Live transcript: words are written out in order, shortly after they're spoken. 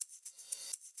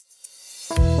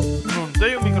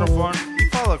microfone e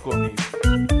fala comigo.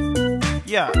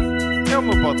 É o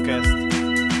meu podcast.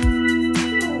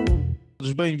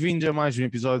 Todos bem-vindos a mais um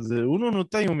episódio de O Nuno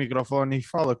tem um microfone e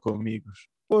fala com amigos.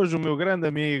 Hoje o meu grande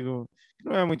amigo, que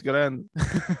não é muito grande,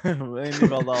 em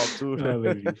nível da altura,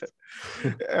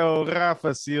 é o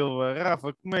Rafa Silva.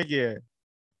 Rafa, como é que é?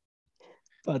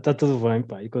 Pá, está tudo bem,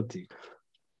 pá, e contigo?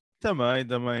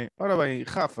 Também. Ora bem,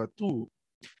 Rafa, tu,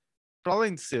 para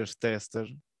além de seres tester,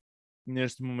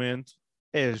 neste momento,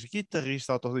 és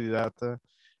guitarrista autodidata,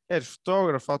 és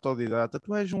fotógrafo autodidata,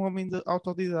 tu és um homem de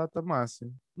autodidata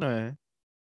máximo, não é?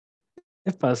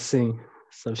 É pá, sim,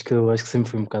 sabes que eu acho que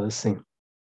sempre fui um bocado assim.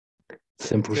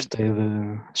 Sempre gostei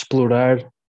de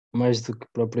explorar mais do que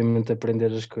propriamente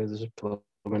aprender as coisas pela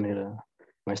maneira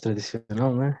mais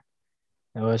tradicional, não é?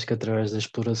 Eu acho que através da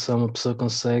exploração uma pessoa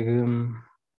consegue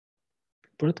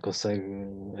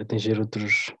atingir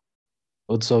outros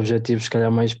objetivos, se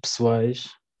calhar mais pessoais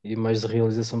e mais de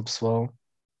realização pessoal.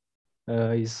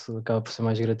 Isso acaba por ser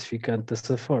mais gratificante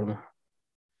dessa forma.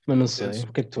 Mas não sei,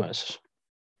 o que é que tu achas?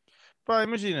 Pá,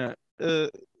 imagina,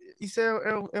 isso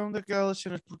é uma daquelas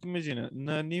cenas, porque imagina,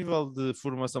 na nível de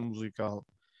formação musical,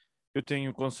 eu tenho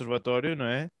o conservatório, não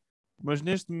é? Mas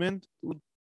neste momento,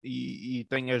 e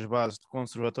tenho as bases de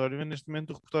conservatório, mas neste momento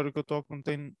o repertório que eu toco não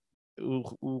tem,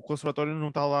 o conservatório não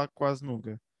está lá quase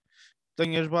nunca.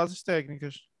 Tenho as bases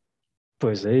técnicas.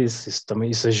 Pois é isso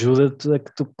também, isso ajuda-te a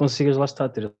que tu consigas lá estar,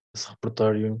 ter esse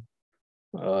repertório.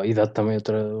 E dá também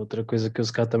outra coisa que eu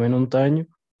se calhar também não tenho,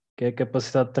 que é a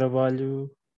capacidade de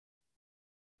trabalho,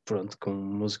 pronto, com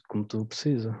um músico como tu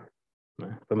precisa, não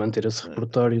é? Para manter esse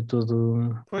repertório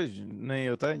todo. Pois, nem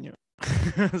eu tenho.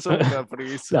 Sou um bocado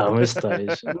preguiça. Não, mas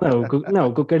tens. Não,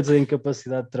 o que eu quero dizer em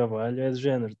capacidade de trabalho é do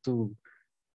género, tu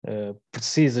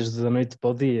precisas da noite para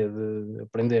o dia de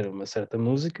aprender uma certa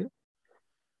música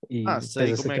e tens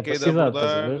Sei essa como é que é de capacidade,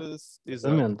 estás a abordar. ver? Exato.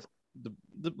 Exatamente.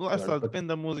 Lá Agora, está, depende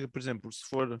da música, por exemplo, se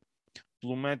for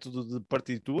pelo método de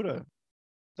partitura,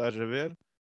 estás a ver?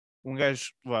 Um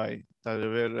gajo vai, estás a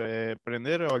ver? É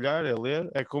aprender, é olhar, é ler,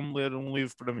 é como ler um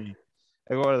livro para mim.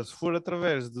 Agora, se for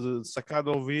através de sacar de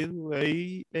ouvido,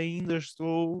 aí ainda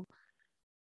estou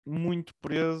muito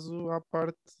preso à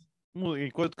parte,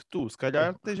 enquanto que tu, se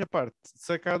calhar, tens a parte de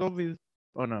sacar de ouvido,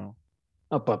 ou não?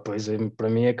 pá, pois para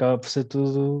mim acaba por ser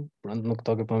tudo, pronto, no que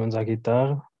toca pelo menos à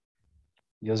guitarra.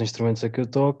 E os instrumentos em que eu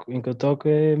toco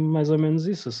é mais ou menos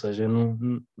isso, ou seja, eu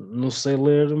não sei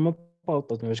ler uma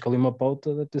pauta. A última vez que eu li uma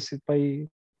pauta deve ter sido para aí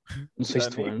no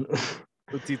sexto Titanic, ano.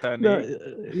 o Não,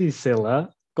 Titanic. e sei lá,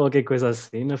 qualquer coisa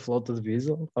assim, na flauta de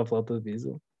Diesel, para a flauta de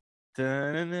Diesel.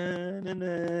 Tananana,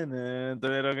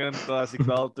 também era um grande clássico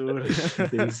da altura.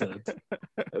 Exato.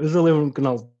 Mas eu lembro-me que na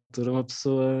altura uma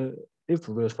pessoa, eu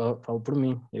pelo menos falo por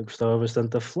mim, eu gostava bastante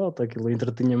da flauta, aquilo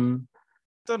entretinha-me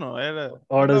Então não era, não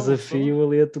horas dava a um som. fio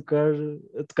ali a tocar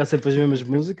sempre as mesmas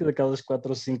músicas, aquelas 4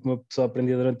 ou 5 que uma pessoa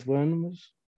aprendia durante o ano, mas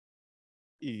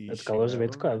E a tocá-las bem chegava bem,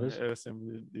 tocadas. era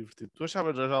sempre divertido. Tu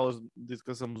achavas as aulas de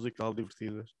educação musical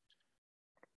divertidas?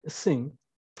 Sim,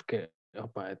 porque,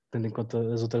 opa, tendo em conta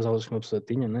as outras aulas que uma pessoa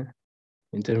tinha, né?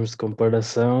 Em termos de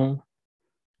comparação,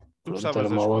 Tu pronto, gostavas era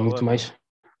da uma aula escola, muito não? mais.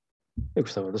 Eu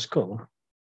gostava da escola.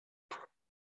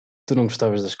 Tu não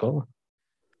gostavas da escola?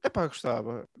 Epá,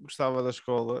 gostava da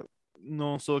escola.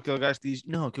 Não sou aquele gajo que diz,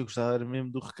 não, que eu gostava era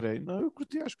mesmo do recreio. Não, eu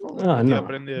curtia a escola, curtia Não.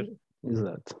 aprender.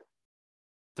 Exato.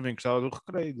 Também gostava do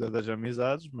recreio, das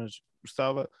amizades, mas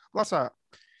gostava. Lá está,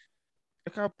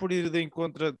 acaba por ir de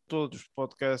encontro a todos os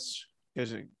podcasts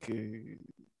que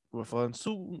vou falando. Se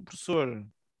um professor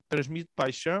transmite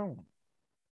paixão,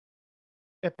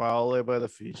 é pá, a aula é bué da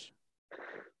fixe.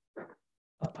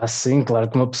 Sim, claro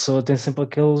que uma pessoa tem sempre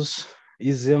aqueles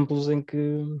exemplos em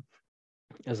que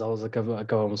as aulas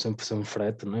acabavam sempre por ser um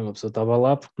frete, não é? Uma pessoa estava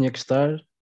lá porque tinha que estar.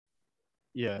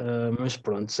 Yeah. Mas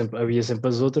pronto, havia sempre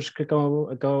as outras que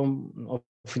acabam ao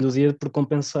fim do dia por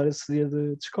compensar esse dia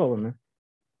de escola, né?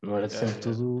 Não era Yeah, sempre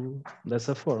yeah. tudo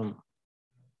dessa forma.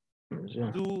 Mas,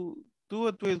 A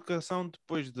tua educação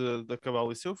depois de acabar o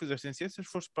liceu, fizeste em ciências,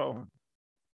 foste para onde?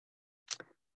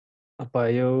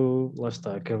 eu, lá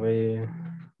está, acabei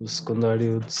o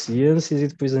secundário de Ciências e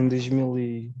depois em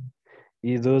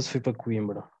 2012 fui para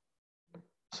Coimbra. Ou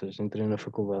seja, entrei na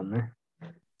faculdade, né?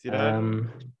 Tirar, Um,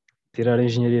 Tirar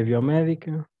Engenharia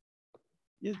Biomédica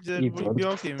ia dizer e pronto, por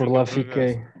bioquímica, lá por acaso.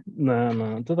 fiquei.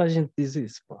 Não, toda a gente diz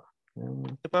isso, pá.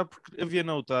 Epá, porque havia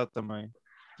na UTAD também.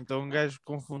 Então um gajo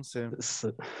confunde sempre.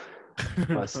 Se-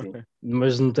 Sim,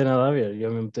 mas não tem nada a ver, e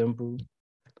ao mesmo tempo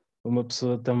uma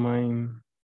pessoa também,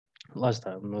 lá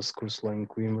está, o nosso curso lá em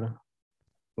Coimbra,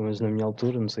 pelo menos na minha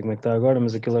altura, não sei como é que está agora,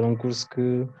 mas aquilo era um curso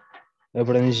que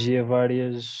abrangia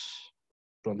várias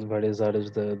áreas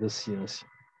da ciência.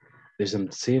 desde a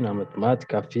medicina, a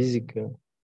matemática, a física,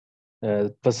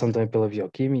 passando também pela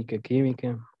bioquímica,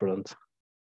 química, pronto.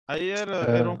 Aí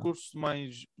era um curso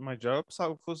mais geral, eu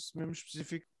pensava que fosse mesmo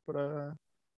específico para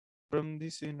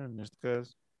medicina, neste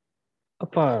caso.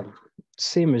 Opá,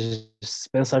 sim, mas se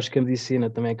pensares que a medicina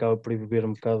também acaba por beber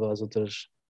um bocado às outras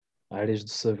áreas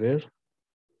do saber,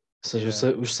 ou seja,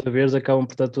 Yeah. os saberes acabam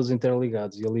por estar todos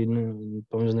interligados, e ali,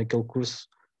 pelo menos naquele curso,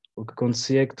 o que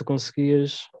acontecia é que tu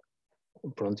conseguias,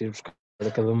 pronto, ir buscar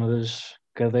a cada uma das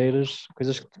cadeiras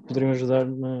coisas que te poderiam ajudar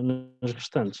nas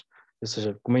restantes. Ou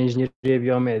seja, como a engenharia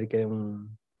biomédica é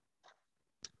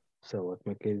sei lá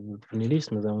como é que é de definir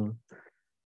isto, mas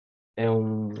é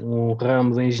um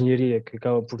ramo da engenharia que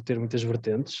acaba por ter muitas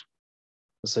vertentes.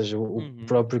 Ou seja, o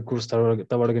próprio curso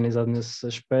estava organizado nesse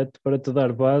aspecto para te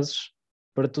dar bases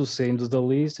para tu, saindo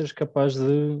dali, seres capaz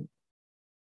de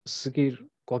seguir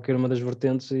qualquer uma das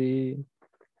vertentes e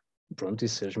pronto, e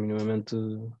seres minimamente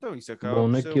Então isso acaba bom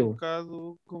por ser um naquilo.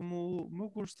 bocado como o meu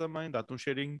curso também, dá-te um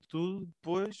cheirinho de tudo,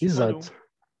 depois, olha, Exato.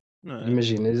 não é?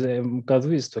 Imagina, é um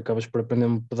bocado isso. Tu acabas por aprender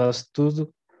um pedaço de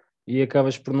tudo e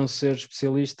acabas por não ser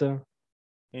especialista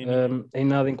Em nenhum. em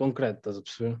nada em concreto, estás a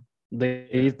perceber? Daí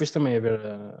Yeah. depois também haver,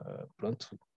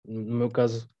 pronto, no meu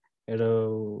caso era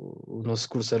o nosso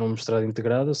curso era um mestrado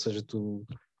integrado, ou seja, tu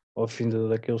ao fim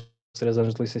daqueles 3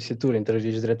 anos de licenciatura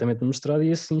entrarias diretamente no mestrado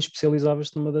e assim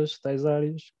especializavas-te numa das tais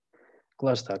áreas. Que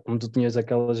lá está, como tu tinhas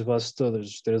aquelas bases todas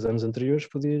dos 3 anos anteriores,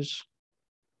 podias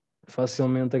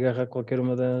facilmente agarrar qualquer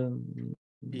uma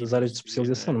E das áreas de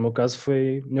prosseguir, especialização. né? No meu caso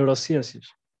foi neurociências,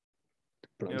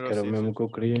 pronto, que era o mesmo Neurociências. que eu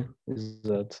queria,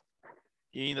 exato.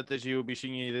 E ainda tens aí o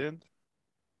bichinho aí dentro?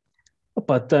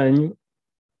 Opa, tenho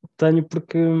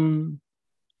porque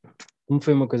como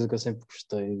foi uma coisa que eu sempre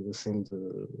gostei, assim,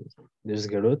 desde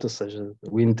garoto, ou seja,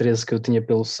 o interesse que eu tinha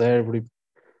pelo cérebro e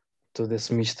todo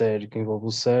esse mistério que envolve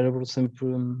o cérebro, sempre,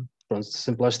 pronto,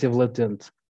 sempre lá esteve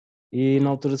latente. E na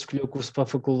altura de escolher o curso para a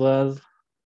faculdade,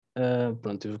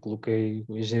 pronto, eu coloquei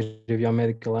engenharia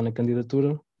biomédica lá na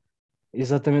candidatura,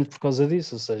 exatamente por causa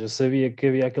disso, ou seja, eu sabia que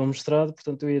havia aquele mestrado,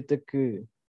 portanto eu ia ter que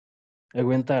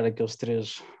aguentar aqueles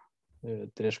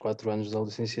 3, 4 anos da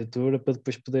licenciatura para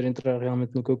depois poder entrar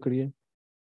realmente no que eu queria.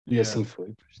 E Yeah. assim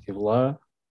foi. Estive lá,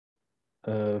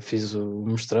 fiz o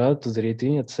mestrado, tudo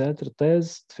direitinho, etc.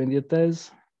 Tese, defendi a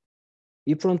tese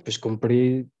e pronto, depois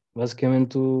cumpri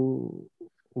basicamente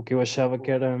o que eu achava que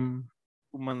era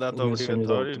O o mandato meu sonho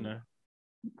da obrigatório, altura. né?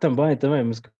 Também,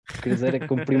 mas o que eu queria dizer é que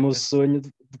cumpri o meu sonho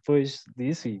depois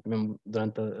disso e mesmo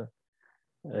durante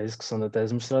a execução da tese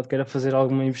de mestrado, que era fazer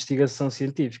alguma investigação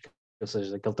científica, ou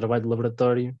seja, aquele trabalho de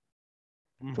laboratório,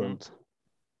 Uhum. pronto.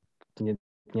 Tinha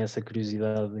essa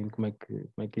curiosidade em como é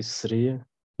que isso seria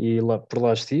e por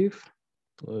lá estive.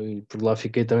 E por lá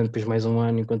fiquei também depois mais um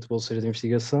ano enquanto bolseiro de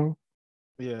investigação,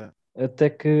 Yeah. até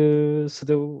que se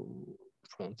deu,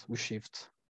 pronto, o shift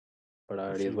para a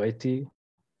O área do chip. IT.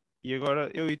 E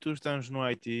agora eu e tu estamos no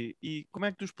IT e como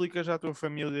é que tu explicas à tua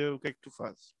família o que é que tu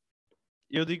fazes?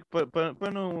 Eu digo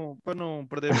para não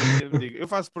perder muito tempo, digo, eu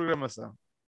faço programação.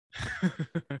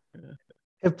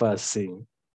 Epá, sim,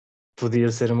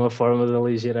 podia ser uma forma de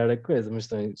aligerar a coisa, mas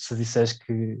também, se disseres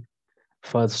que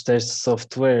fazes testes de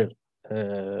software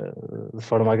de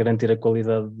forma a garantir a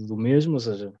qualidade do mesmo, ou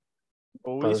seja,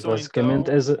 Ou fazes isso, ou basicamente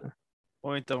então,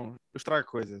 ou então, eu estrago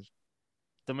coisas.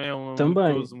 Também é um que eu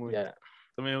também, uso muito. yeah,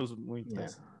 Também eu uso muito yeah,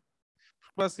 essa.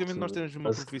 Porque basicamente nós tu- temos uma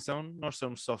basic- profissão, nós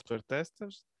somos software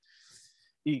testers.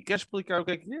 E queres explicar o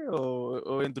que é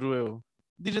ou entro eu?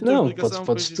 Diz a tua não, podes, explicação, depois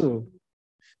podes diz. tu.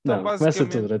 Então, Não, começa tu,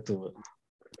 basicamente, na tua.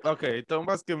 ok, então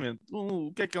basicamente,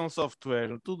 o que é um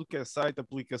software? Tudo que é site,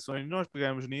 aplicações, nós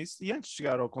pegamos nisso e antes de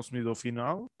chegar ao consumidor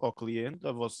final, ao cliente,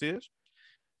 a vocês,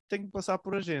 tem que passar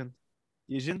por a gente.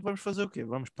 E a gente vamos fazer o quê?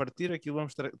 Vamos partir aquilo,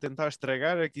 vamos tentar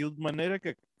estragar aquilo de maneira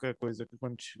que a coisa que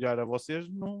quando chegar a vocês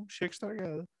não chegue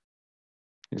estragada.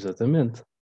 Exatamente.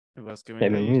 É Basicamente é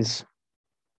mesmo isto. isso.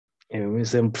 É mesmo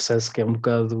isso. É um processo que é um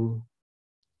bocado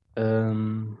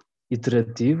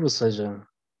iterativo, ou seja,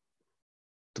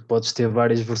 tu podes ter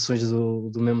várias versões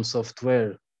do mesmo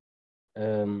software,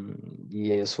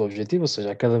 e é esse o objetivo, ou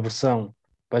seja, a cada versão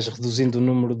vais reduzindo o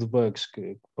número de bugs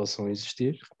que possam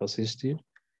existir,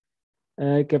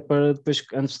 que é para depois,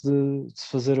 antes de se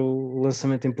fazer o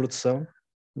lançamento em produção,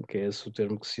 que é esse o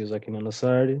termo que se usa aqui na nossa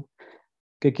área,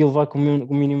 que aquilo vá com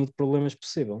o mínimo de problemas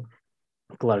possível.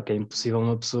 Claro que é impossível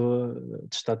uma pessoa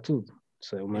testar tudo,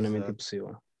 isso é humanamente Exato.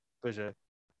 impossível. Pois é.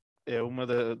 É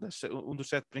um dos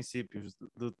 7 princípios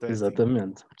do testing.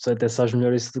 Exatamente. Tu até sabes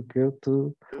melhor isso do que eu.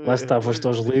 Tu lá está, foste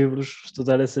aos livros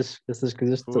estudar essas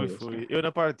coisas todas. Fui. Eu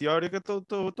na parte teórica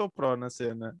estou pró na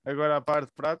cena. Agora a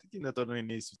parte prática ainda estou no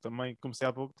início. Também comecei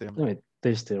há pouco tempo. Não,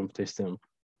 tens tempo.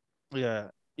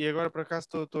 Yeah. E agora por acaso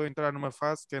estou a entrar numa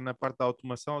fase que é na parte da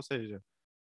automação, ou seja,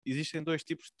 existem 2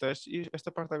 tipos de testes e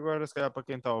esta parte agora, se calhar para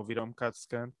quem está a ouvir é um bocado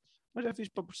secante, mas já fiz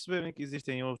para perceberem que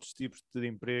existem outros tipos de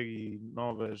emprego e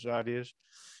novas áreas,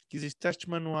 que existem testes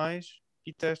manuais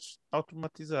e testes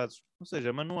automatizados. Ou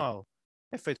seja, manual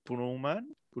é feito por um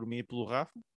humano, por mim e pelo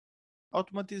Rafa,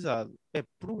 automatizado é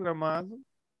programado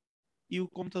e o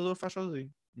computador faz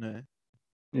sozinho, não é?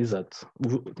 Exato.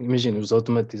 Imagina, os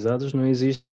automatizados não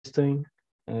existem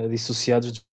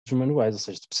dissociados dos manuais, ou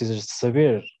seja, tu precisas de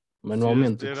saber Precisas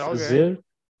manualmente o ter que alguém. fazer,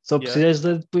 só Yeah,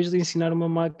 precisas depois de ensinar uma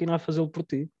máquina a fazê-lo por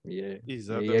ti. E aí é que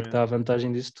está exatamente. a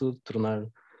vantagem disso tudo, tornar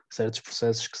certos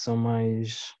processos que são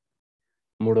mais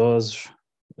morosos,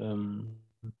 um,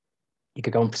 e que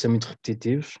acabam por ser muito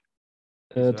repetitivos,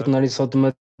 Exato. tornar isso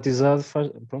automatizado,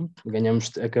 pronto,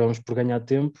 acabamos por ganhar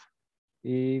tempo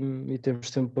e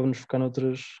temos tempo para nos focar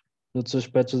noutros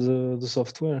aspectos do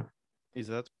software.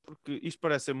 Exato, porque isto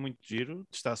parece ser muito giro,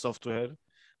 testar software,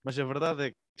 mas a verdade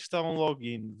é que testar um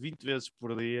login 20 vezes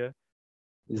por dia,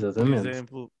 por Exatamente.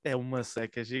 exemplo, é uma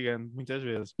seca gigante, muitas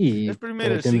vezes. As E também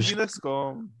primeiras 5 temos. ainda se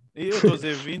come. E eu estou a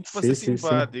dizer 20 para ser Sim.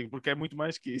 simpático, porque é muito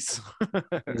mais que isso.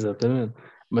 Exatamente.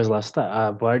 Mas lá está,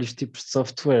 há vários tipos de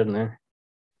software, né?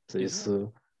 Exato.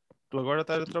 Isso, Tu agora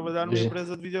estás a trabalhar numa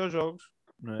empresa de videojogos,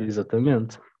 não é?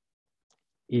 exatamente.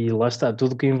 E lá está,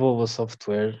 tudo que envolva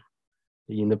software,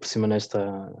 e ainda por cima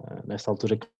nesta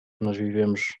altura que nós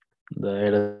vivemos da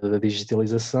era da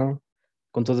digitalização,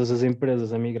 com todas as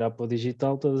empresas a migrar para o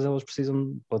digital, todas elas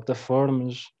precisam de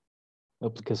plataformas,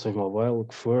 aplicações mobile, o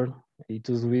que for, e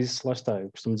tudo isso, lá está.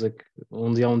 Eu costumo dizer que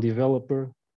onde há um developer,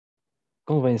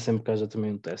 convém sempre que haja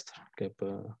também um tester, que é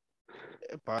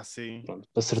Epá, sim,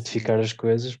 para sim. certificar as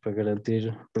coisas, para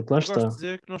garantir, porque lá Eu gosto de está.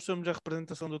 dizer que nós somos a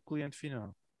representação do cliente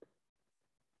final.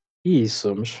 E isso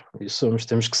somos.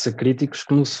 Temos que ser críticos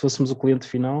como se fôssemos o cliente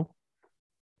final,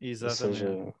 ou seja,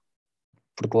 Exatamente.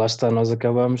 porque lá está, nós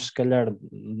acabamos, se calhar,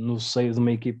 no seio de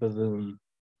uma equipa de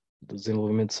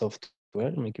desenvolvimento de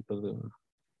software, uma equipa de,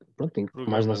 pronto,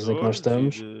 mais não sei em que nós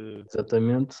Programadores e estamos, de.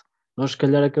 exatamente, nós se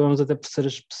calhar acabamos até por ser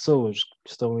as pessoas que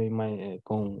estão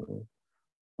com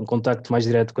um contacto mais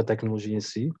direto com a tecnologia em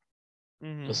si, ou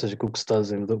Uhum. seja, com o que se está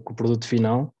dizendo, com o produto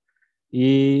final,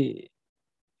 e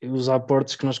os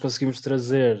aportes que nós conseguimos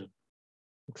trazer,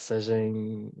 que seja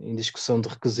em discussão de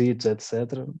requisitos,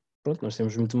 etc. Pronto, nós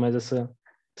temos muito mais essa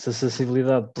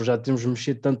sensibilidade, por já termos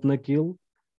mexido tanto naquilo,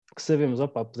 que sabemos,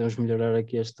 opá, podemos melhorar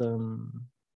aqui esta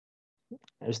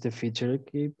feature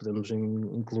aqui, podemos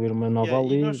incluir uma nova E nós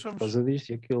ali por somos. causa disto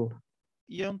e aquilo.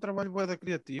 E é um trabalho bué da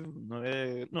criativo, não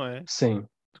é? Não é? Sim,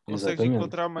 Tu consegues exatamente,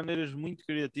 encontrar maneiras muito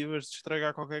criativas de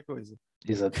estragar qualquer coisa.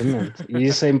 exatamente. E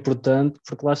isso é importante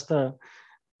porque lá está.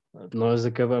 Nós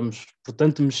acabamos, por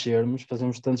tanto mexermos,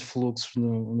 fazemos tantos fluxos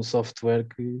no software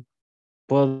que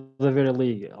pode haver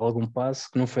ali algum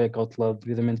passo que não foi acautelado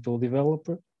devidamente pelo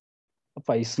developer.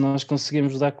 Opa, e se nós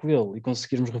conseguirmos dar com ele e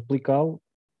conseguirmos replicá-lo,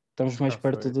 estamos mais Está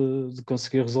perto feito. de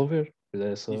conseguir resolver.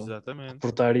 É só Exatamente.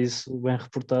 reportar isso bem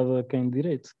reportado a quem de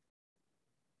direito.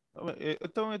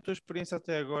 Então, a tua experiência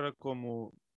até agora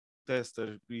como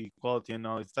tester e quality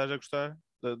analyst, estás a gostar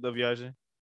da viagem?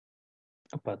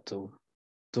 Opa, estou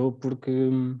porque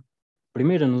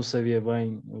primeiro eu não sabia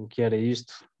bem o que era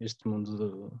este mundo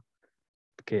de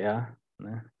QA,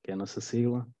 né? Que é a nossa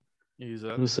sigla.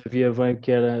 Exato. Não sabia bem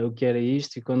o que era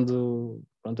isto e quando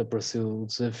pronto, apareceu o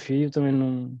desafio também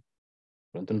não,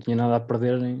 pronto, eu não tinha nada a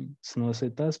perder se não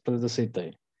aceitasse, portanto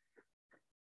aceitei.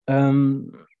 Um,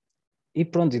 e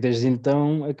pronto, e desde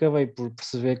então acabei por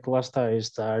perceber que lá está,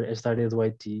 esta área do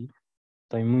IT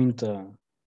tem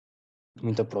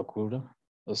muita procura,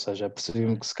 ou seja,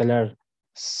 percebi-me que se calhar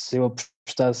se eu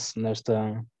apostasse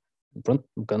pronto,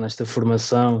 um bocado nesta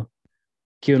formação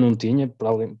que eu não tinha,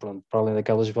 pronto, para além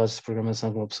daquelas bases de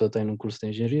programação que uma pessoa tem num curso de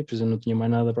engenharia, pois eu não tinha mais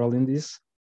nada para além disso.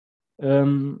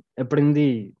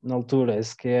 Aprendi na altura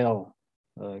SQL,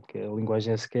 que é a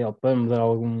linguagem SQL, para me dar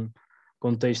algum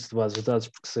contexto de bases de dados,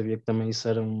 porque sabia que também isso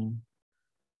era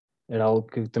algo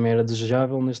que também era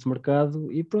desejável neste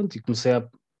mercado, e pronto, e comecei a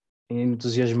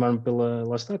entusiasmar-me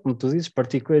lá está, como tu dizes,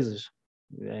 partir coisas.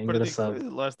 É Partir engraçado.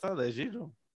 coisa, lá está, é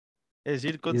giro. É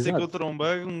giro quando se Exato. encontra um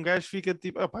bug, um gajo fica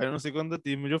tipo, opá, eu não sei quando a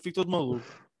ti, mas eu fico todo maluco.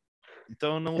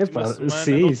 Então na última Epá, semana, na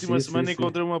sim, última sim, sim, semana sim.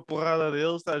 encontrei uma porrada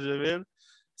deles, estás a ver?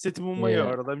 Senti-me o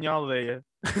maior da minha aldeia.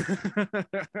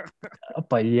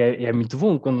 Opa, e é muito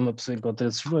bom quando uma pessoa encontra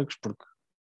esses bugs, porque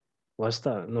lá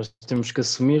está, nós temos que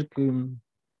assumir que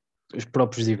os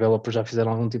próprios developers já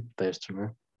fizeram algum tipo de testes, não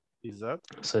é? Exato.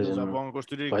 Ou seja, Eles já não, vão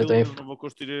construir vai aquilo, ter- eu não vou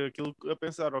construir aquilo a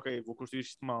pensar, ok, vou construir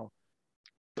isto mal.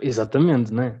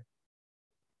 exatamente, não é?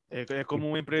 É como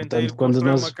um Portanto, empreiteiro quando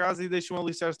constrói uma nós. casa e deixa um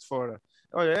alicerce de fora.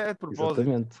 Olha, é de propósito,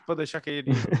 Exatamente. para deixar cair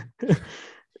isso.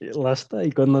 Lá está,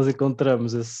 e quando nós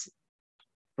encontramos esse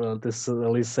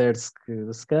alicerce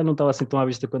que se calhar não estava assim tão à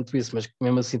vista quanto isso, mas que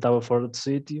mesmo assim estava fora do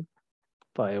sítio,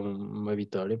 pá, é uma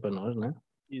vitória para nós, né?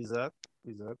 Exato,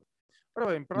 exato. Ora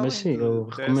bem, para Mas além sim, de eu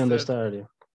recomendo tester esta área,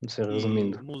 de ser e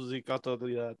resumindo. música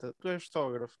autodidata, tu és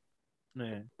fotógrafo, não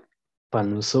é? Pá,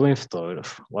 não sou bem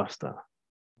fotógrafo, lá está.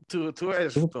 Tu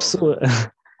és Sou uma pessoa,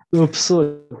 fotógrafo. uma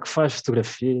pessoa que faz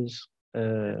fotografias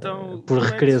Então, por como é que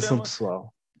se recreação chama?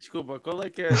 pessoal. Desculpa, qual é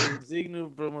que é o designo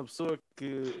para uma pessoa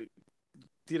que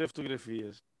tira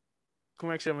fotografias?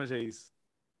 Como é que chamas a isso?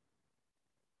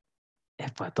 É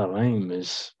pá, está bem,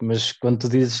 mas quando tu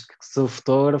dizes que sou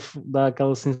fotógrafo, dá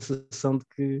aquela sensação de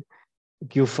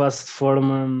que eu faço de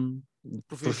forma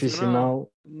Profissional?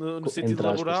 profissional, No sentido entre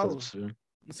aspas, estás a laboral? perceber?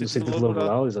 No No sentido sentido laboral?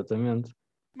 laboral, exatamente.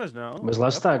 Mas Mas não, lá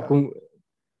está, epá.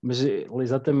 mas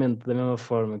exatamente da mesma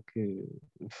forma que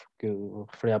eu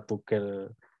referi há pouco, que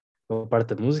era a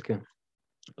parte da música,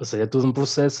 ou seja, é tudo um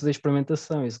processo de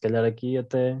experimentação, e se calhar aqui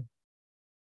até,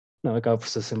 não, acaba por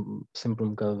ser sempre um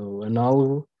bocado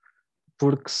análogo,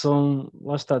 porque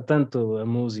lá está, tanto a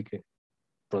música,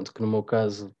 pronto, que no meu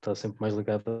caso está sempre mais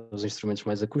ligado aos instrumentos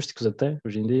mais acústicos até,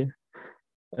 hoje em dia,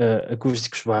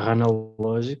 acústicos barra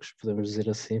analógicos, podemos dizer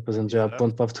assim, fazendo já a Exato.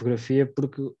 ponto para a fotografia,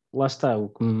 porque lá está, eu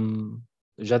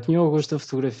já tinha o gosto da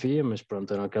fotografia, mas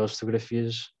pronto, eram aquelas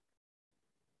fotografias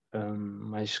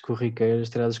mais corriqueiras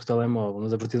tiradas com o telemóvel,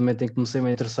 mas a partir do momento em que comecei-me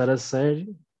a interessar a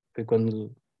sério, foi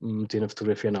quando me meti na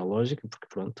fotografia analógica, porque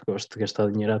pronto, gosto de gastar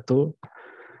dinheiro à toa,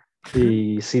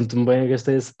 e sinto-me bem a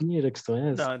gastar esse dinheiro, a questão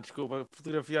é essa. Não, desculpa,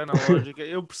 fotografia analógica,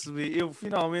 eu percebi, eu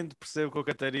finalmente percebo com a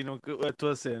Catarina a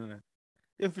tua cena.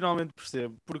 Eu finalmente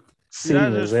percebo, porque Sim,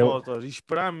 tirar as mas fotos e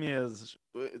esperar meses,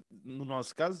 no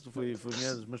nosso caso foi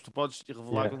meses, mas tu podes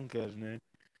revelar yeah, quando queres, né?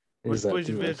 Mas depois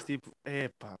exato, vês exato. tipo,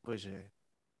 pá, pois é.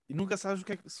 E nunca sabes o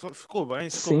que é que se ficou bem,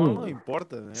 se ficou mal, Sim, não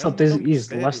importa, né? É só um, é tens um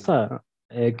isso, lá mistério. está.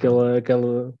 É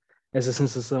essa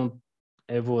sensação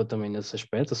é boa também nesse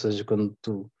aspecto, ou seja, quando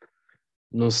tu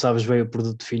não sabes bem o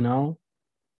produto final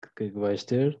que vais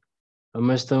ter,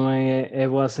 mas também é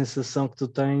boa a sensação que tu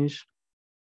tens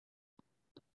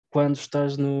quando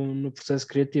estás no processo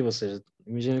criativo, ou seja,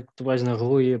 imagina que tu vais na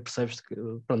rua e percebes que,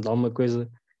 pronto, há alguma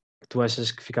coisa que tu achas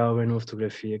que ficava bem numa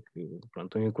fotografia, que,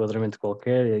 pronto, um enquadramento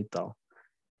qualquer e tal.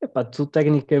 Epá, tu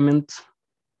tecnicamente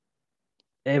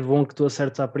é bom que tu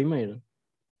acertes à primeira.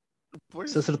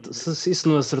 Pois, Se isso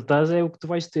não acertares, é o que tu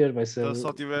vais ter, vai ser então só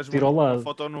o tiveres tiro ao uma lado.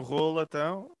 foto no rolo,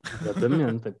 então.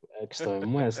 Exatamente, a questão é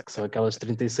mesmo essa, que são aquelas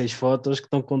 36 fotos que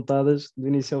estão contadas do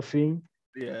início ao fim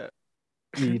Yeah.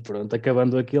 e pronto,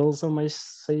 acabando aquele são mais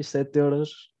 6, 7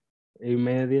 euros em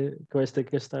média que vais ter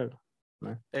que gastar,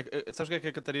 não é? Sabes o que é que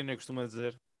a Catarina costuma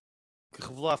dizer? Que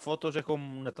revelar fotos é como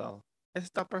um Natal. Parece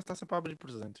que está sempre a abrir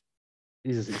presentes.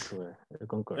 Isso é, eu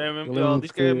concordo. Eu Ela lembro-me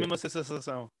diz que é a que, mesma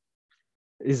sensação.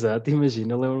 exato,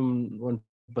 imagina, eu lembro-me do ano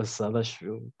passado, acho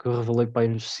eu, que eu revelei para aí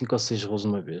uns 5 ou 6 rolos de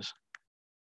uma vez.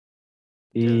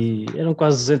 E Jesus. eram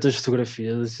quase 200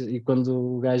 fotografias. E quando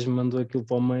o gajo me mandou aquilo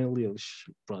para o mail, eles,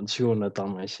 pronto, chegou o Natal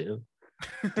mais cedo.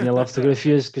 Tinha lá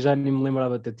fotografias que já nem me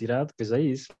lembrava de ter tirado, pois é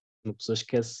isso. Uma pessoa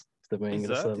esquece. Também é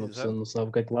engraçado, Exato, uma pessoa exato. não sabe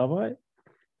o que é que lá vai.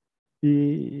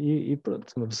 E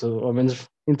pronto, uma pessoa ao menos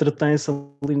entretém-se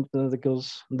ali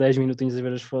daqueles 10 minutinhos a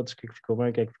ver as fotos, o que é que ficou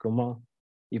bem, o que é que ficou mal.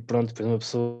 E pronto, depois uma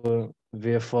pessoa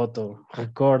vê a foto,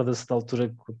 recorda-se da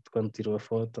altura quando tirou a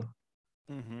foto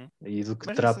Uhum. e do que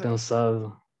Mas terá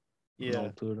pensado na yeah,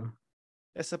 altura.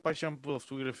 essa paixão pela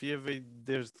fotografia veio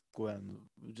desde quando?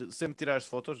 Sempre tiraste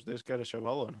fotos desde que eras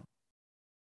chaval ou não?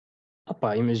 Ah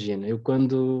pá, imagina, eu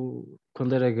quando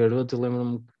era garoto, eu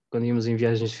lembro-me que quando íamos em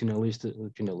viagens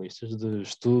finalistas de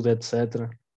estudo, etc.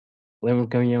 Lembro-me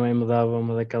que a minha mãe me dava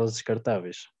uma daquelas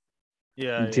descartáveis.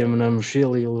 Yeah, yeah, Metia-me na yeah.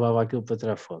 mochila e eu levava aquilo para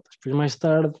tirar fotos. Depois mais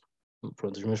tarde,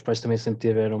 pronto, os meus pais também sempre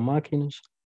tiveram máquinas,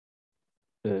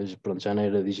 pronto, já não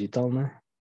era digital, né?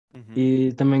 Uhum.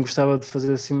 E também gostava de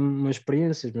fazer assim umas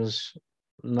experiências, mas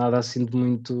nada assim de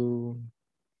muito,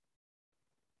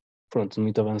 pronto,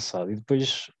 muito avançado. E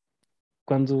depois,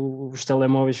 quando os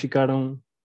telemóveis ficaram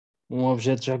um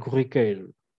objeto já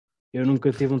corriqueiro, eu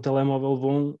nunca tive um telemóvel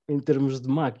bom em termos de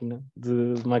máquina, de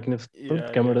máquina, pronto, de Yeah,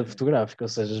 yeah, câmara yeah. fotográfica, ou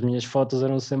seja, as minhas fotos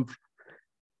eram sempre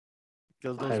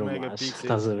Aqueles 12 Era o macho, megapixels,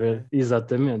 estás a não ver? é?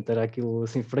 Exatamente, era aquilo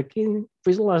assim fraquinho.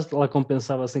 Depois lá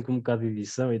compensava assim com um bocado de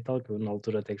edição e tal, que eu na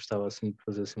altura até gostava assim de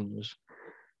fazer assim Uns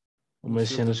umas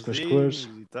cenas com as cores.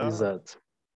 filtrozinhos e tal. Exato.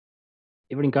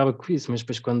 E brincava com isso, mas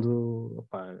depois quando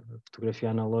opá, a fotografia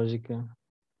analógica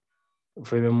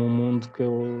foi mesmo um mundo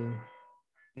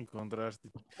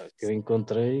Encontraste. que eu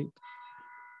encontrei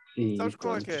e Sabes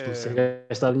qual é pronto, que depois comecei é? a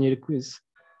gastar dinheiro com isso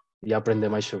e a aprender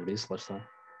mais sobre isso, lá está.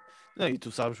 Não, e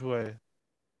tu sabes o é,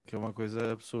 que é uma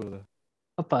coisa absurda.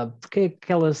 Opá, porque é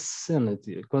aquela cena,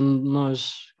 tio, quando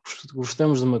nós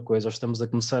gostamos de uma coisa ou estamos a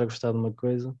começar a gostar de uma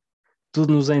coisa,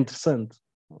 tudo nos é interessante,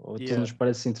 ou tudo Yeah, nos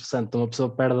parece interessante. Então uma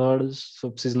pessoa perde horas, se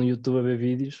for preciso, no YouTube a ver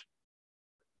vídeos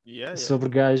yeah, yeah. sobre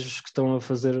gajos que estão a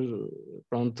fazer,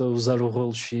 pronto, a usar o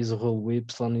rolo X, o rolo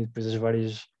Y e depois as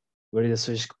várias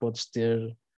variações que podes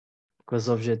ter com as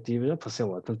objetivas. Opá, sei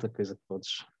lá, tanta coisa que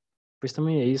podes. Depois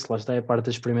também é isso, lá está, é a parte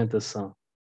da experimentação.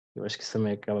 Eu acho que isso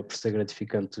também acaba por ser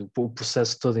gratificante. O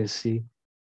processo todo em si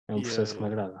é um Yeah, processo que me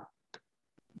yeah. agrada.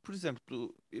 Por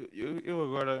exemplo, eu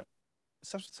agora,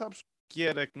 sabes que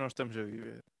era que nós estamos a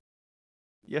viver?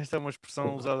 E esta é uma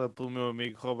expressão usada pelo meu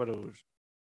amigo Rob Araújo.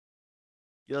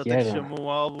 Ele Que até era. chamou um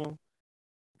álbum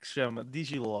que se chama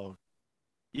Digilog.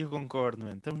 E eu concordo,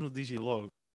 mano. Estamos no Digilog,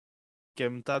 que é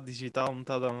metade digital,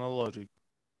 metade analógico.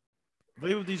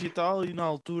 Veio o digital e na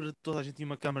altura toda a gente tinha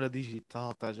uma câmera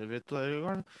digital, estás a ver?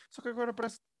 Agora, só que agora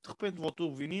parece que de repente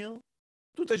voltou o vinil,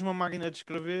 tu tens uma máquina de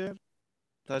escrever,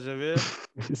 estás a ver?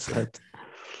 Exato.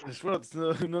 Mas pronto,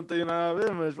 não tem nada a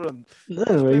ver, mas pronto. De Não,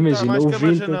 repente há imagina, mais o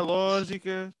câmaras vintage.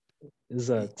 analógicas. e-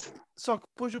 Exato. Só que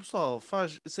depois o pessoal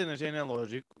faz cenas em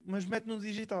analógico, mas mete no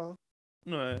digital,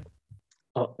 não é?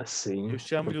 Oh, assim, Eu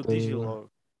chamo-lhe o porque. Digilog.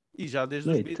 E já desde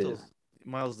Não, os e ter. Beatles,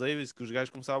 Miles Davis, que os gajos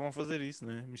começavam a fazer isso,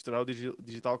 né? Misturar o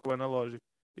digital com o analógico.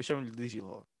 Eu chamo-lhe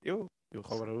Digilog. Eu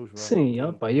Rob Araújo, vá. Sim, Tô-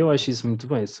 opa, eu acho isso muito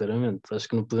bem, sinceramente. Acho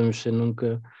que não podemos ser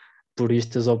nunca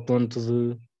puristas ao ponto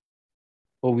de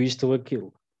ou isto ou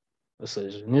aquilo. Ou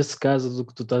seja, nesse caso do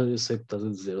que tu estás, eu sei o que estás a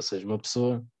dizer. Ou seja, uma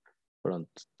pessoa, pronto,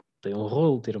 tem um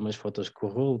rolo, tira umas fotos com o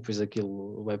rolo, depois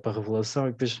aquilo vai para a revelação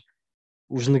e depois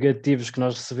os negativos que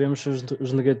nós recebemos são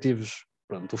os negativos,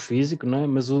 pronto, o físico, não é?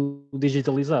 Mas o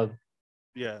digitalizado.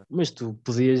 Yeah, Mas tu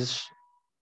podias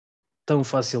tão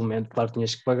facilmente, claro que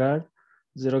tinhas que pagar,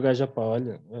 dizer ao gajo, pá,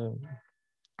 olha,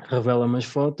 revela-me as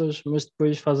fotos, mas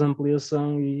depois faz a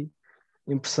ampliação e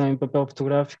impressão em papel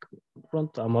fotográfico,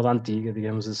 pronto, à moda antiga,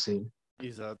 digamos assim.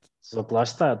 exato. Só que lá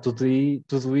está, tudo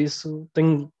isso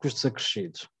tem custos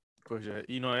acrescidos. Pois é,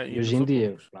 e E não hoje em são dia,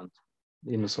 poucos. pronto,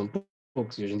 e não são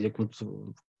poucos, e hoje em dia, como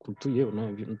tu e eu, não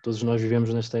é? Todos nós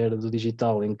vivemos nesta era do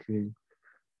digital em que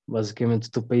basicamente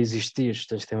tu para existir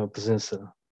tens de ter uma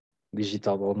presença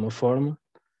digital de alguma forma,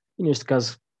 e neste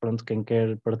caso, pronto, quem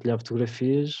quer partilhar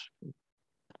fotografias,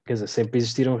 quer dizer, sempre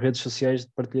existiram redes sociais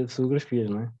de partilha de fotografias,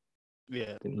 não é?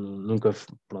 Yeah. Nunca,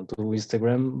 pronto, o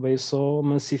Instagram veio só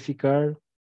massificar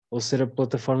ou ser a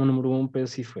plataforma número um para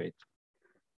esse efeito.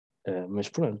 Mas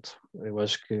pronto, eu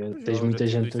acho que Pois o tens muita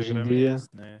objetivo do gente hoje em Instagram é dia,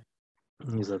 esse, né?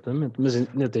 exatamente, mas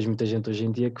ainda tens muita gente hoje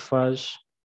em dia que faz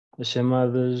as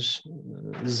chamadas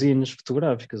zines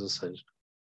fotográficas, ou seja,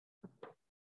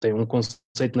 tem um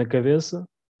conceito na cabeça,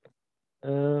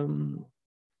 hum,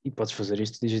 e podes fazer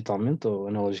isto digitalmente ou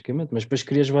analogicamente, mas depois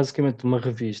crias basicamente uma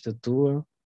revista tua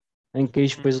em que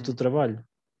expões o teu Uhum. trabalho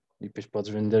e depois podes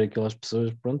vender aquilo às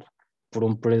pessoas, pronto, por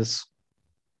um preço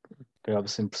que acaba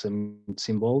sempre por ser muito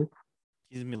simbólico,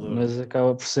 15 mil euros. mas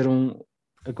acaba por ser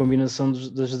a combinação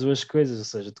das duas coisas, ou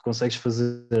seja, tu consegues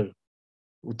fazer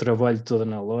o trabalho todo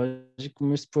analógico,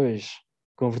 mas depois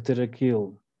converter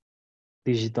aquilo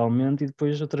digitalmente e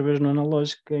depois outra vez no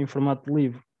analógico em formato de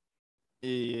livro.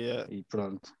 E E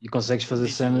pronto. E consegues fazer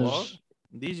Digilog? cenas.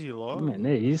 Digilog? Mano,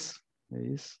 é isso. É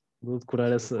isso. Vou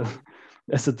decorar Fogo.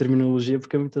 essa terminologia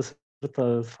porque é muito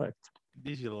acertada, de facto.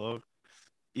 Digilog.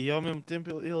 E ao mesmo tempo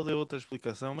ele deu outra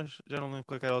explicação, mas já não lembro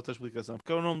qual é que era a outra explicação,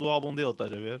 porque é o nome do álbum dele,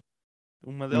 estás a ver?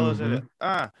 Uma delas era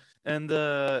Uhum.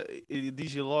 anda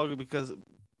Digilog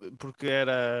porque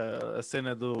era a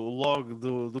cena do log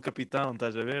do capitão,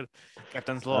 estás a ver?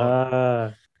 Captain's Log,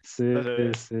 Ah, estás sim, a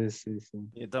ver? sim, sim, sim.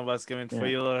 E então basicamente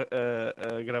foi Yeah.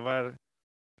 ele a gravar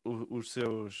os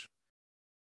seus,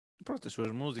 pronto, as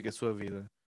suas músicas, a sua vida.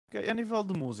 Ok, a nível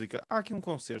de música, há aqui um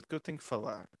concerto que eu tenho que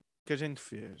falar, que a gente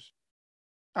fez.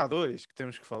 Há dois que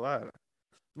temos que falar,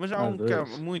 mas há Há um que é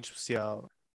dois. muito especial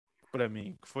para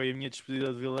mim, que foi a minha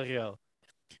despedida de Vila Real.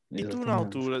 E tu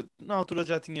Exatamente. na altura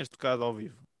já tinhas tocado ao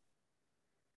vivo.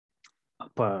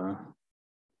 Opá,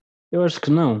 eu acho que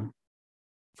não.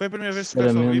 Foi a primeira vez que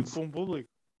tocaste ao vivo Sinceramente, para um público?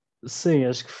 sim,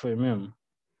 acho que foi mesmo.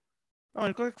 Ah,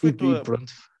 mano, qual é que E, foi e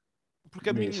pronto. Porque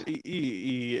a minha,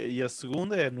 e a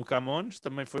segunda é no Camões,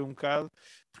 também foi um bocado,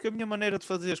 porque a minha maneira de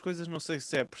fazer as coisas, não sei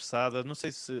se é apressada, não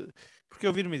sei se, porque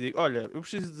eu vir-me e digo, olha, eu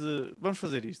preciso de, vamos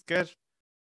fazer isto, queres?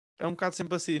 É um bocado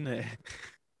sempre assim, né?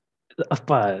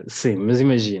 Pá, sim, mas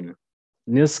imagina,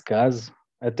 nesse caso,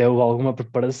 até houve alguma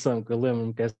preparação, que eu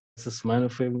lembro-me que essa semana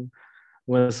foi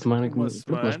uma semana que Uma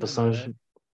pronto, nós semana,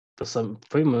 não é?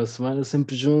 foi uma semana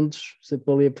sempre juntos,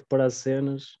 sempre ali a preparar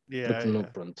cenas, Yeah, porque não,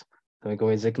 yeah. pronto, também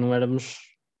convém dizer que não éramos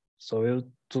só eu,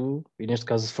 tu e neste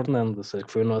caso o Fernando, ou seja,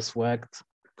 que foi o nosso act,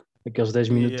 aqueles 10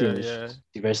 Yeah, minutinhos. yeah.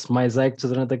 Tiveste mais acts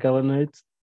durante aquela noite,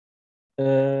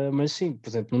 mas sim, por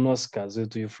exemplo, no nosso caso, eu,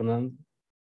 tu e o Fernando,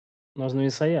 nós não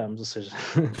ensaiámos, ou seja,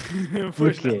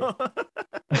 Pois não. porquê?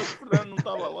 O Fernando não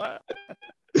estava lá.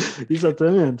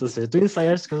 Exatamente, ou seja, tu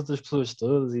ensaiaste com as outras pessoas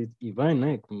todas e bem,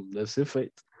 né? Como deve ser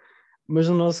feito. Mas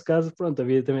no nosso caso, pronto,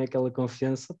 havia também aquela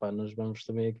confiança, pá, nós vamos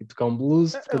também aqui tocar um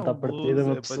blues, É portanto, à um partida blues,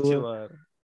 uma é para pessoa. chilar.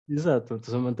 Exato,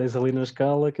 tu só mantens ali na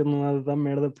escala que não há de dar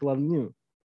merda por lado nenhum.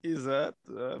 Exato.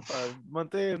 Ah, pá,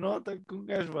 mantém a nota que um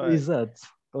gajo vai. Exato.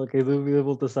 Qualquer dúvida,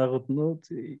 volta-se à route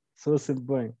note e soa sempre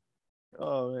bem.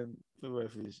 Oh, man, foi bem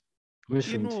fixe. Mas E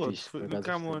foi no muito outro, fixe, por acaso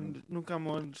gostei muito. No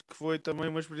Camões, que foi também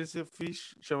uma experiência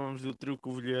fixe, chamamos de o trio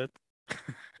covilhete.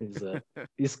 Exato.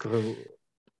 Isso correu.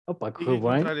 Opa, Tinha que correu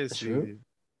bem, encontrar esse acho eu. vídeo.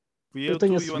 Fui Eu eu,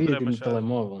 tenho tu e esse o André vídeo no Machado.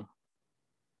 telemóvel.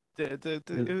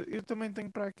 Eu, Eu também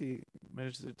tenho para aqui,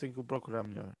 mas eu tenho que o procurar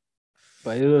melhor.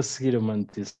 pá, eu a seguir eu mando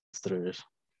isso outra vez.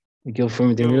 Aquilo foi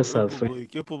muito engraçado. Foi.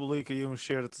 Eu publico aí um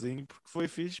shirtzinho porque foi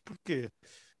fixe, porque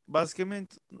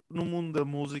basicamente no mundo da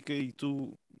música e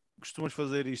tu costumas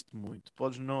fazer isto muito.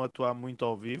 Podes não atuar muito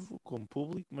ao vivo como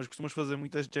público, mas costumas fazer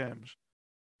muitas jams,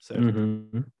 certo? Uhum.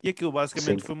 E aquilo Sim,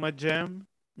 basicamente foi uma jam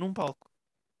num palco.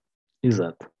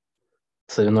 exato.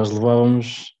 Ou seja, nós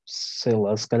levávamos, sei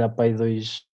lá, se calhar para aí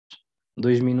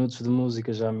dois minutos de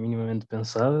música já minimamente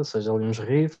pensada, ou seja, ali uns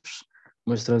riffs,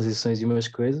 umas transições e umas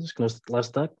coisas que nós, lá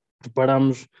está,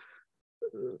 preparámos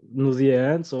no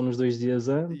dia antes ou nos 2 dias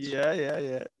antes Yeah, yeah,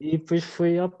 yeah. e depois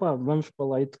foi, opá, vamos para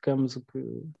lá e tocamos o que...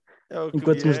 É o que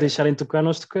Enquanto nos vier. deixarem tocar,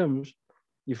 nós tocamos.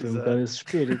 E foi um bocado Exato. esse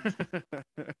espírito.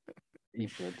 E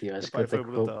pronto, eu acho que Epá, até foi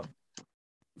correu brutal.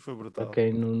 Foi para brutal.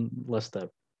 quem não... Lá está.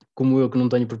 Como eu que não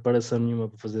tenho preparação nenhuma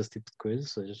para fazer esse tipo de coisa, ou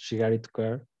seja, chegar e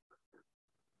tocar,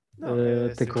 Não, é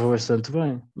até sempre correu fixe. bastante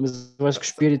bem. Mas eu acho Ah, que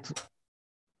o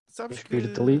sabes que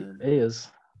espírito ali é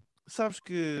esse. sabes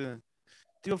que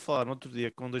estive a falar no outro dia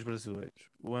com dois brasileiros,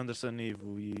 o Anderson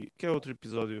Ivo e que é outro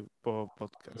episódio para o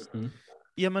podcast. Uhum.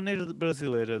 E a maneira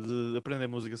brasileira de aprender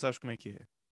música, sabes como é que é?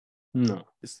 Não.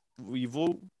 E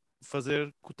vou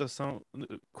fazer cotação,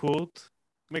 quote,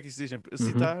 como é que se diz? Uhum.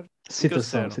 Citar o que eles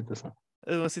Citação, disseram. citação.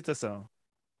 Uma citação.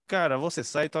 Cara, você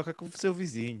sai e toca com o seu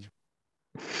vizinho.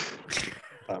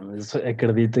 Pá, mas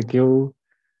acredita que eu.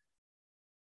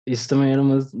 Isso também era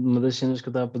uma das cenas que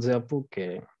eu estava para dizer há pouco, que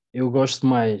é eu gosto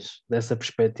mais dessa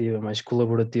perspectiva mais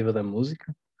colaborativa da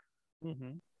música,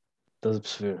 Uhum. estás a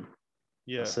perceber? Ou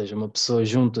Yeah. seja, uma pessoa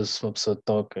junta-se, uma pessoa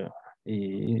toca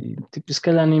tipo, se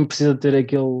calhar nem precisa ter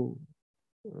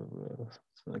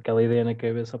aquela ideia na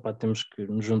cabeça, pá, temos que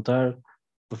nos juntar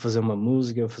para fazer uma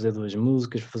música, para fazer duas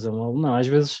músicas, para fazer um álbum. Não, às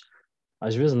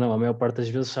vezes não, a maior parte das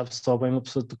vezes sabe só bem uma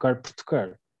pessoa tocar por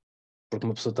tocar, porque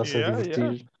uma pessoa está-se a Yeah, yeah.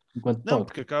 divertir enquanto Não, toca.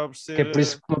 porque acaba por Que é ser. por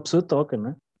isso que uma pessoa toca, não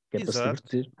é? Que é para se Exato,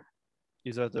 divertir.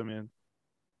 exatamente.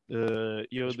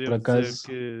 E eu Mas por devo dizer acaso,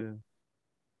 que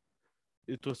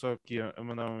eu estou só aqui a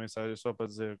mandar uma mensagem só para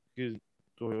dizer que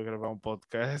estou a gravar um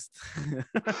podcast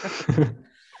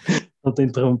não te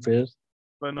interromper.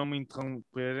 para não me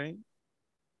interromperem.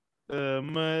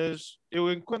 Mas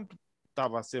eu, enquanto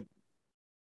estava a ser.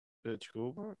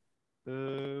 Desculpa.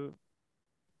 uh,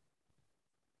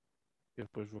 eu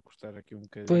depois vou cortar aqui um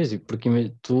Pois, bocadinho. e porque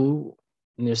tu,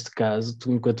 neste caso,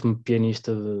 tu enquanto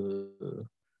pianista de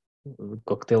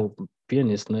cocktail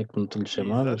pianista, né, como tu lhe Exato.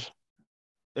 chamavas,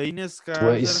 Aí nesse tu é caso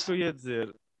era o que isso. eu ia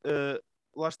dizer.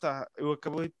 Lá está, eu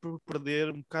acabei por perder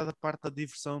um bocado a parte da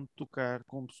diversão de tocar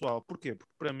com o pessoal. Porquê?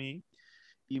 Porque para mim,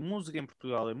 e música em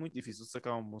Portugal é muito difícil de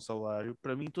sacar um bom salário,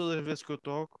 para mim, todas as vezes que eu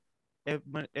toco,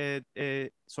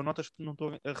 são notas que não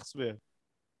estou a receber.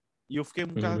 E eu fiquei um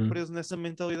bocado Uhum. preso nessa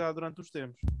mentalidade durante os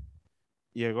tempos.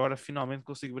 E agora finalmente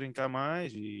consigo brincar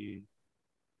mais e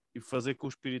fazer com o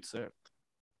espírito certo.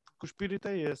 Porque o espírito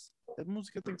é esse. A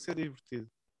música tem que ser divertida,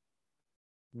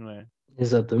 não é?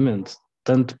 Exatamente.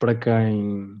 Tanto para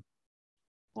quem.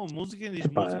 Bom, música,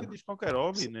 Epá, diz qualquer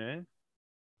hobby, né?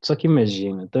 só que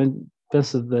imagina,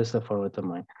 pensa dessa forma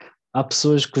também. Há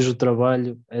pessoas cujo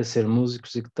trabalho é ser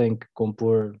músicos e que têm que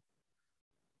compor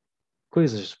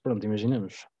coisas. Pronto,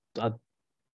 imaginemos. Há,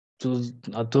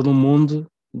 há todo um mundo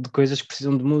de coisas que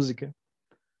precisam de música.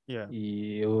 Yeah.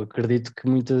 E eu acredito que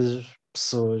muitas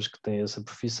pessoas que têm essa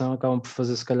profissão acabam por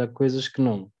fazer se calhar coisas que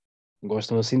não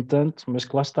gostam assim tanto, mas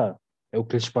que lá está, é o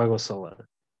que lhes paga o salário.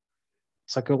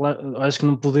 Só que eu acho que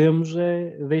não podemos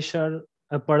é deixar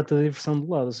a parte da diversão de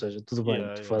lado, ou seja, tudo bem,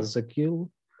 Yeah, tu yeah. fazes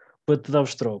aquilo para te dar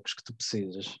os trocos que tu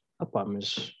precisas. Ah pá,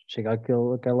 mas chega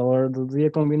aquela hora do dia,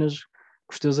 combinas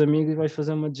com os teus amigos e vais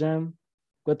fazer uma jam,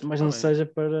 quanto mais não Homem, seja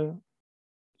para,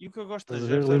 e o que eu gosto na estás a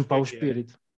Jam, ver, sabes o limpar o que é?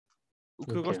 espírito. O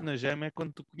que O eu quê? gosto na Jam é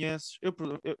quando tu conheces.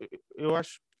 Eu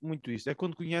acho muito isso. É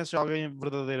quando conheces alguém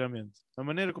verdadeiramente. A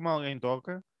maneira como alguém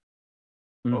toca.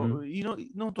 Uhum. E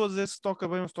não estou a dizer se toca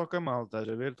bem ou se toca mal, estás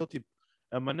a ver? Então, tipo,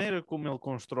 a maneira como ele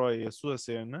constrói a sua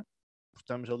cena, porque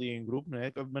estamos ali em grupo,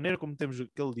 né? A maneira como temos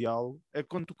aquele diálogo é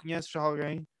quando tu conheces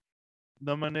alguém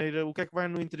da maneira, o que é que vai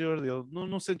no interior dele. Não,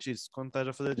 não sentes isso quando estás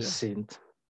a fazer jam.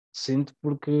 Sinto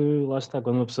porque lá está,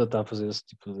 quando uma pessoa está a fazer esse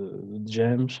tipo de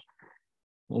jams,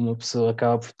 uma pessoa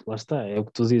acaba por, lá está, é o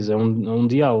que tu dizes, é um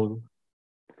diálogo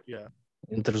Yeah.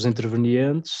 entre os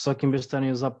intervenientes, só que em vez de estarem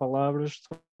a usar palavras,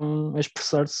 estão a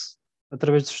expressar-se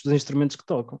através dos instrumentos que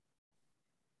tocam.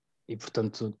 E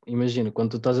portanto, imagina,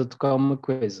 quando tu estás a tocar uma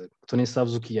coisa que tu nem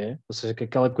sabes o que é, ou seja, que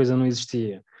aquela coisa não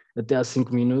existia até há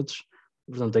 5 minutos,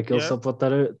 portanto, aquele Yeah.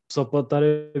 só pode estar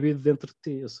havido dentro de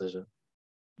ti, ou seja,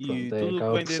 E pronto, tudo o que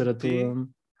acaba vem por ser dentro a de ti tua.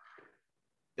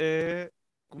 é,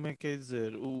 como é que é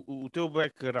dizer? O teu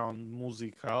background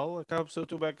musical acaba por ser o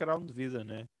teu background de vida,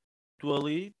 né? Tu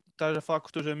ali estás a falar com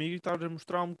os teus amigos e estás a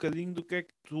mostrar um bocadinho do que é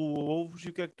que tu ouves e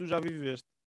o que é que tu já viveste.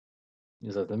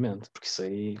 Exatamente, porque isso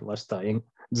aí, lá está,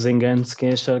 desengane-se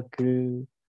quem achar que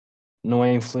não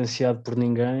é influenciado por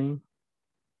ninguém,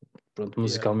 pronto, Yeah.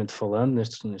 musicalmente falando,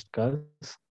 neste caso,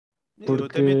 Eu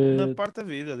até meto na porque parte da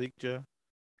vida, digo já.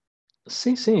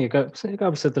 sim,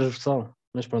 acaba por ser transversal,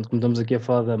 mas pronto, como estamos aqui a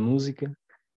falar da música,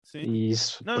 Sim. e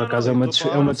isso Não, por não, não. acaso é Eu uma, estou a dis- é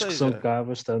falar, uma ou discussão que seja, há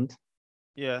bastante,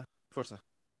 yeah, força.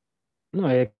 não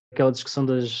é aquela discussão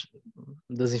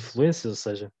das influências, ou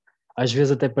seja, às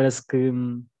vezes até parece que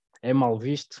é mal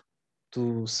visto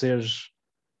tu seres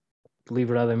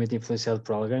deliberadamente influenciado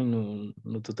por alguém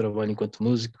no teu trabalho enquanto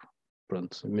músico.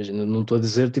 Pronto, imagina, não estou a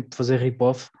dizer tipo de fazer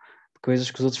hip-hop de coisas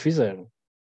que os outros fizeram,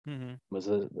 Uhum. mas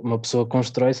uma pessoa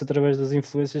constrói-se através das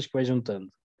influências que vai juntando.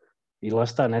 E lá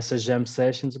está, nessas jam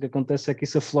sessions o que acontece é que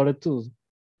isso aflora tudo,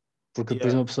 porque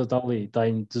depois Yeah, uma pessoa está ali, está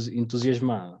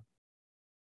entusiasmada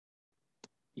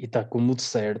e está com o mood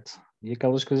certo, e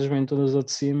aquelas coisas vêm todas ao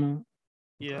de cima,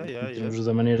 yeah, pronto, yeah, em yeah. termos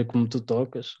da maneira como tu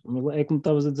tocas. É como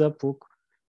estavas a dizer há pouco,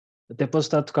 até podes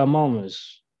estar a tocar mal,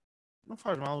 Não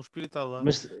faz mal, o espírito está lá.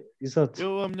 mas exato.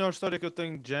 A melhor história que eu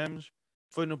tenho de jams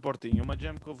foi no Portinho. Uma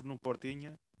jam que houve no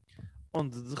Portinho,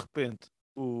 onde de repente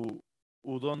o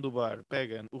dono do bar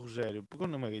pega o Rogério, pegou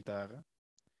numa guitarra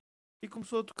e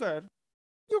começou a tocar.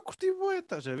 E eu curti bué,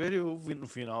 estás a ver? Eu vi no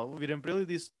final, virei para ele e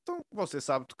disse: Então, você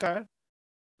sabe tocar?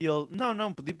 E ele: Não,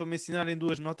 não, pedi para me ensinarem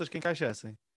duas notas que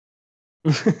encaixassem.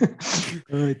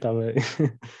 Ai, tá bem.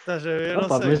 Estás a ver? Ou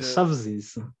Opa, mas seja, sabes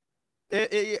isso?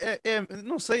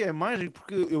 não sei, é mágico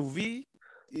porque eu vi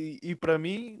e para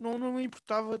mim não me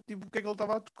importava tipo, o que é que ele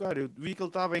estava a tocar. Eu vi que ele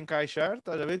estava a encaixar,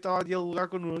 estás a ver? Estava a dialogar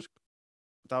connosco,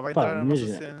 estava a Pá, entrar na nossa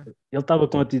imagina, cena. ele estava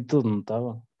com atitude, não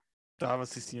estava? Estava,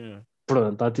 sim, senhor.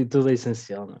 Pronto, a atitude é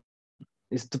essencial, não é?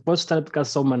 Isso, tu podes estar a tocar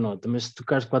só uma nota, mas se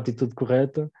tocares com a atitude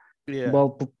correta, Yeah,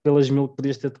 vale pelas mil que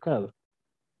podias ter tocado.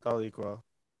 tal e qual.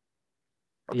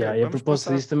 Ok, Yeah, e a vamos propósito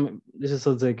passar. disso também, deixa eu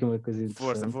só dizer aqui uma coisa Força,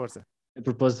 interessante. força. A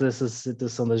propósito dessa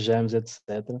situação das jams,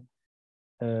 etc.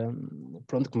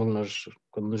 Pronto,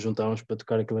 quando nos juntávamos para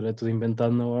tocar aquilo era tudo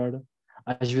inventado na hora,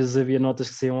 às vezes havia notas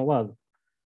que saíam ao lado.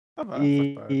 Ah, vá, faz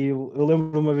E parte. eu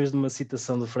lembro uma vez de uma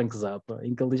citação do Frank Zappa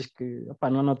em que ele diz que opá,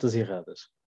 não há notas erradas.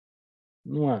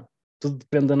 Não há. Tudo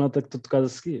depende da nota que tu tocas a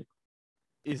seguir.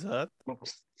 Exato,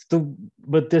 Se tu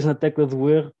bateres na tecla do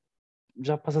erro,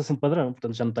 já passa a ser um padrão,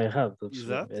 portanto já não está errado. Estás a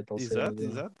perceber? exato, É a tal cena exato,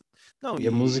 exato. Não, E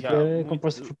a e música há é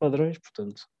composta muito. por padrões,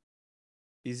 portanto,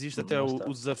 Existe até lá o está.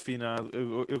 desafinado.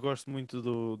 Eu gosto muito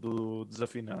do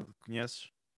desafinado.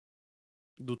 Conheces?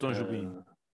 Do Tom Jobim.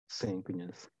 Sim,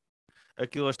 conheço.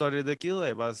 Aquilo, a história daquilo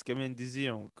é basicamente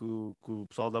diziam que o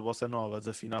pessoal da Bossa Nova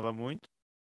desafinava muito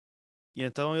e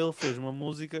então ele fez uma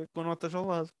música com notas ao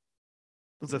lado,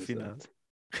 desafinado. Exato.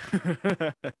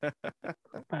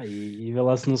 Pá, e vê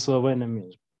lá se não soa bem na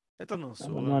mesma. Então não Não soa,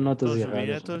 há meu. Tom notas Jobim é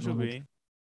erradas. Tom Não há Jobim.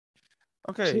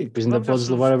 Ok, Sim, depois ainda vamos às podes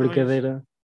levar a sugestões. brincadeira.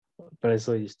 Espera aí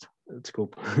só isto.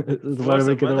 Desculpa. Levar a Força,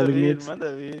 brincadeira ao manda vir, limite.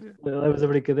 manda vir. Levas a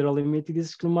brincadeira ao limite e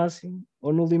dizes que no máximo,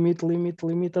 ou no limite,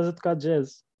 estás a tocar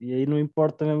jazz. E aí não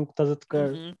importa mesmo o que estás a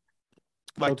tocar. Uhum.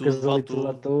 Vai tudo, Tocas vale ali tudo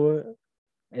à tudo. toa,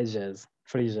 é jazz.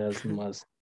 Free jazz no máximo.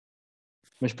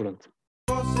 Mas pronto.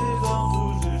 Vocês vão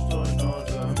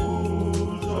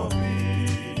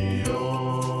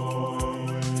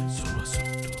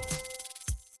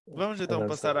Vamos a então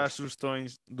passar dançar. às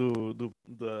sugestões do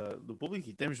público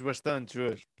e temos bastantes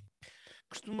hoje.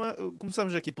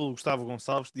 Começamos aqui pelo Gustavo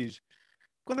Gonçalves que diz: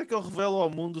 quando é que eu revelo ao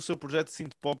mundo o seu projeto de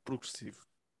synth pop progressivo?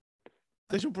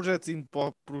 Tens um projeto de synth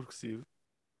pop progressivo?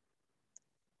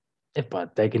 Epá,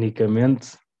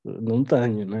 tecnicamente não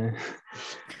tenho, né?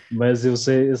 Mas eu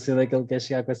sei onde é que ele quer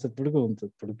chegar com essa pergunta,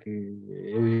 porque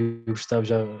eu e o Gustavo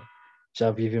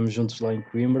já vivemos juntos lá em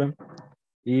Coimbra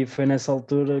e foi nessa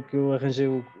altura que eu arranjei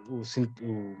o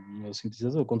meu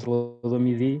sintetizador, o controlador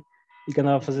MIDI, e que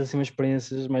andava a fazer assim umas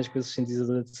experiências mais com esse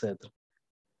sintetizador, etc.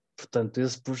 Portanto,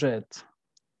 esse projeto,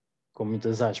 com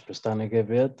muitas aspas, está na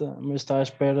gaveta, mas está à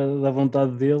espera da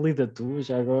vontade dele e da tua,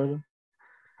 já agora.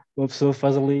 Uma pessoa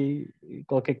faz ali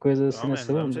qualquer coisa assim Oh, man,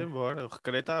 nessa vamos onda. embora. O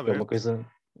recreio está Que aberto.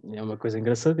 é uma coisa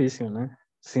engraçadíssima, né?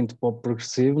 Sinto pop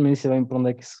progressivo, nem sei bem para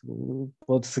onde é que isso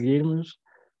pode seguir, mas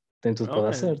tem tudo Oh, para dar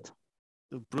man, certo.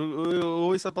 eu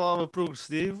ouço a palavra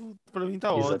progressivo, para mim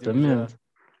está ótimo já. Exatamente.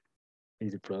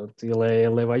 E pronto,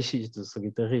 ele é baixista, eu sou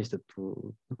guitarrista,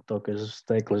 tu tocas as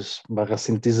teclas barra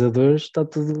sintetizadores, está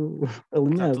tudo Está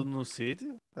alinhado. tudo no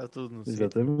sítio? Está tudo no sítio?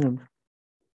 Exatamente.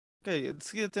 Ok, de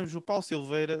seguida temos o Paulo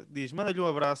Silveira, diz: manda-lhe um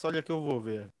abraço, olha que eu vou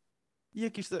ver. E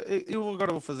aqui está, eu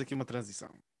agora vou fazer aqui uma transição.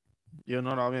 Eu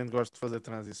normalmente gosto de fazer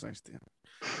transições de tempo.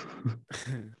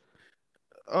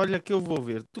 Olha que eu vou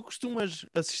ver. Tu costumas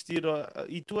assistir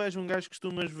e tu és um gajo que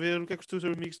costumas ver o que é que os teus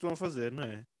amigos estão a fazer, não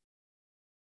é?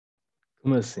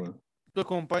 Como assim? Tu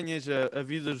acompanhas a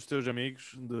vida dos teus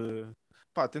amigos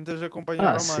pá, tentas acompanhar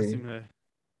Ah, ao sim. máximo, não é?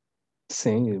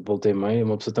 Sim, voltei meio.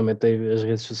 Uma pessoa também tem as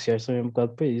redes sociais também um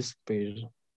bocado para isso, para ir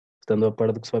estando a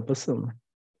par do que se vai passando.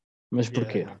 Mas Yeah,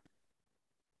 porquê? yeah.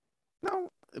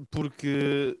 Não,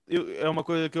 porque é uma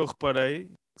coisa que eu reparei,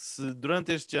 que se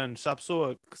durante estes anos, se há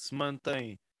pessoa que se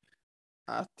mantém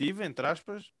ativa, entre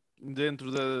aspas, dentro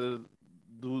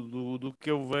do que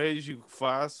eu vejo e o que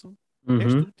faço,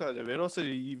 és tu, Uhum. estás a ver? Ou seja,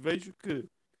 e vejo que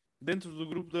dentro do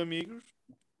grupo de amigos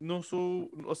não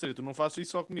sou, ou seja, tu não fazes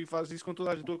isso só comigo, fazes isso com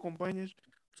toda a gente, tu acompanhas,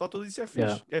 só tudo isso é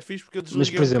Yeah. fixe. É fixe porque eu Mas,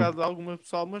 desliguei por um bocado exemplo, de alguma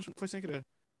pessoal, mas foi sem querer.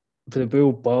 eu,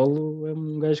 o Paulo, é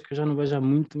um gajo que eu já não vejo há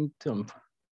muito, muito tempo.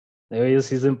 É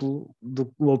esse exemplo do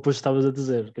que o oposto estavas a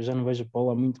dizer, que eu já não vejo o Paulo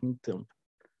há muito, muito tempo.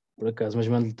 Por acaso, mas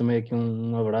mando-lhe também aqui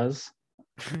um abraço,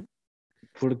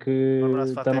 porque Um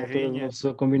abraço para a está na altura de uma terrinha.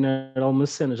 pessoa combinar alguma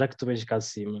cena, já que tu vens cá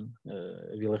acima,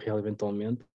 a Vila Real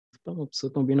eventualmente, pá, uma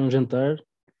pessoa combina um jantar,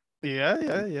 Yeah,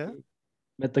 yeah, yeah.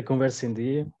 mete a conversa em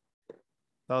dia,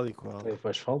 Tal e qual. também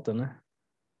faz falta, né?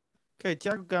 Ok,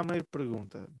 Tiago Gameiro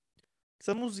pergunta: se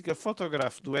a música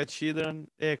Photograph do Ed Sheeran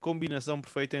é a combinação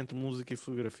perfeita entre música e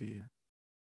fotografia?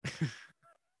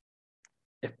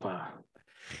 Epá,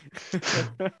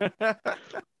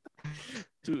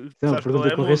 Tu isso é uma sabes qual pergunta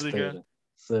é a com música? rasteira.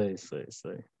 Sei, sei,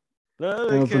 sei. É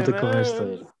Nada uma que é pergunta com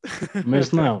rasteira.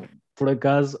 Mas não, por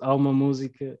acaso há uma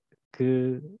música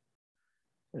que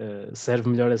serve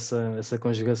melhor essa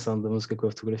conjugação da música com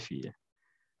a fotografia,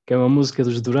 que é uma música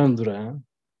dos Duran Duran,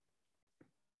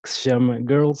 que se chama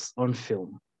Girls on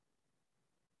Film.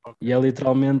 Ok. E é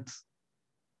literalmente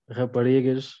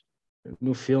raparigas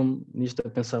no filme, nisto a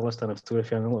pensar, lá está na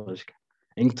fotografia analógica,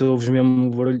 em que tu ouves mesmo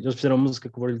o barulho, eles fizeram música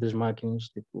com o barulho das máquinas,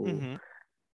 tipo Uhum.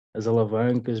 as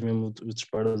alavancas, mesmo os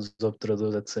disparos dos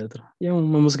obturadores, etc. E é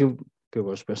uma música que eu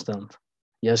gosto bastante.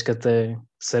 E acho que até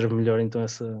serve melhor então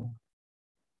essa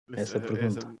Essa.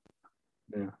 pergunta.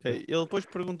 É. Ok, ele depois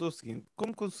perguntou o seguinte: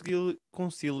 como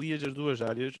concilias as duas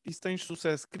áreas e se tens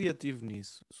sucesso criativo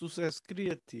nisso? Sucesso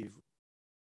criativo.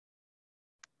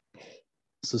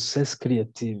 Sucesso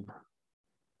criativo.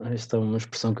 Esta é uma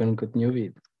expressão que eu nunca tinha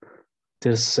ouvido.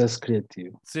 Ter sucesso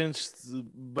criativo. Sentes-te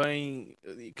bem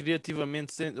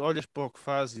criativamente, olhas para o que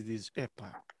fazes e dizes: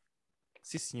 epá,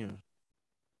 sim senhor.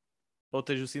 Ou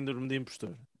tens o síndrome de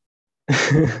impostor.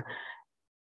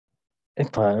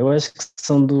 Epá, eu acho que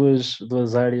são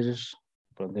duas áreas,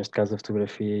 pronto, neste caso a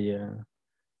fotografia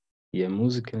e a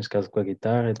música, neste caso com a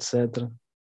guitarra, etc.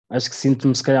 Acho que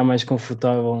sinto-me se calhar mais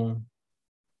confortável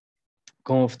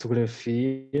com a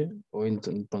fotografia, ou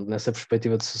então, pronto, nessa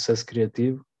perspectiva de sucesso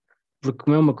criativo, porque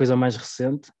como é uma coisa mais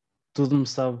recente, tudo me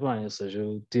sabe bem, ou seja,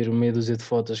 eu tiro meia dúzia de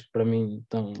fotos que para mim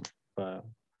estão, pá,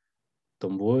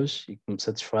 estão boas e que me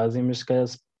satisfazem, mas se calhar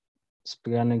se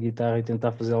pegar na guitarra e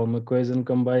tentar fazer alguma coisa,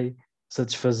 nunca me vai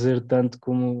satisfazer tanto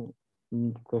como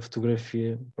com a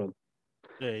fotografia. Pronto,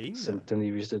 É sempre ainda. tendo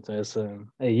em vista então, essa.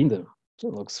 Ainda,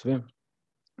 logo se vê.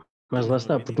 Mas Temos lá uma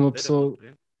está, vida porque uma inteira pela pessoa.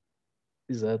 frente.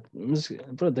 Exato. Mas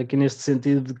pronto, aqui neste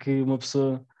sentido de que uma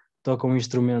pessoa toca um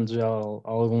instrumento já há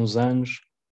alguns anos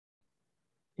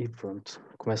e pronto,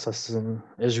 começa a se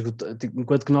a esgotar. Tipo,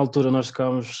 enquanto que na altura nós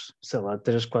tocámos, sei lá,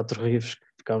 3, 4 riffs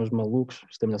que ficámos malucos,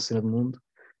 isto é a melhor cena do mundo.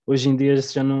 Hoje em dia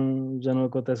isso já não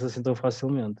acontece assim tão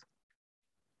facilmente.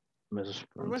 Mas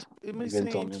pronto, Mas isso é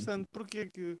eventualmente. interessante,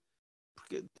 porque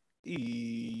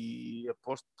e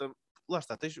aposto lá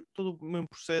está, tens todo o mesmo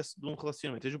processo de um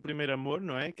relacionamento. Tens o primeiro amor,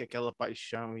 não é? Que é aquela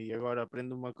paixão, e agora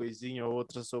aprende uma coisinha ou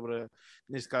outra sobre,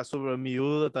 neste caso, sobre a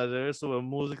miúda, estás a ver? Sobre a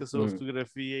música, sobre a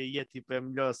fotografia, e é tipo, é a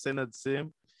melhor cena de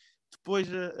sempre. Depois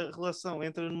a relação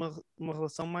entra numa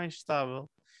relação mais estável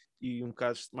e um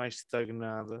bocado mais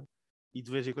estagnada, e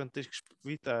de vez em quando tens que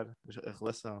evitar a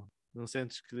relação. Não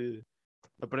sentes que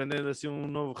aprendendo assim um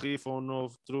novo riff ou um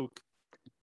novo truque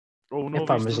ou um novo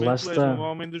Epá, mas lá instrumento, tu és um está.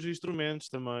 homem dos instrumentos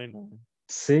também, não é?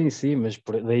 Sim, mas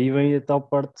daí vem a tal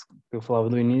parte que eu falava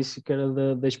no início, que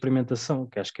era da experimentação,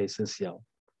 que acho que é essencial.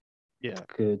 Yeah.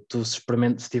 Que tu se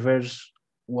tiveres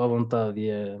a vontade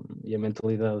e a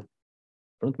mentalidade,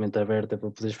 pronto, mente aberta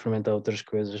para poder experimentar outras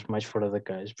coisas mais fora da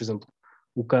caixa. Por exemplo,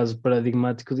 o caso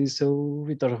paradigmático disso é o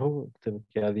Vitor Roa, que esteve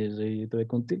aqui há dias aí também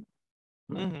contigo.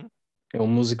 Não é? Uhum. É um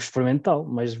músico experimental,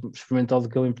 mais experimental do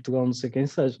que ele em Portugal, não sei quem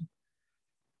seja.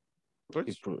 E,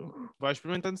 Pois, por- vai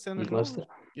experimentando e cenas lá novas. está.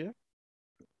 Yeah.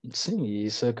 Sim, e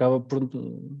isso acaba por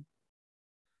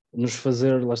nos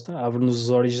fazer, lá está, abre-nos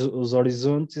os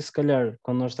horizontes e se calhar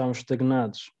quando nós estávamos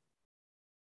estagnados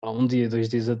há um dia, 2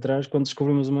 dias atrás, quando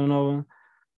descobrimos uma nova,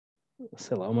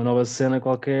 sei lá, uma nova cena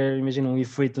qualquer, imagina um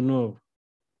efeito novo.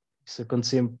 Isso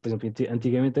acontecia, por exemplo,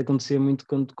 antigamente acontecia muito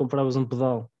quando compravas um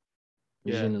pedal.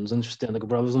 Yeah. Imagina, nos anos 70,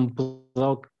 compravas um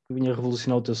pedal que vinha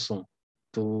revolucionar o teu som.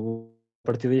 Tu, a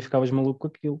partir daí, ficavas maluco com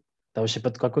aquilo. Estavas sempre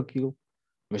a tocar com aquilo.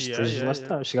 Mas Yeah, depois, lá yeah, yeah.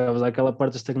 está, chegavas àquela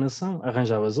parte da estagnação,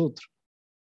 arranjavas outro.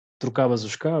 Trocavas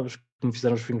os cabos, como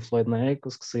fizeram os Pink Floyd na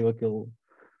Echoes, que saiu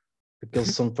aquele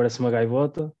som que parece uma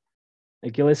gaivota.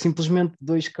 Aquilo é simplesmente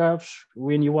dois cabos,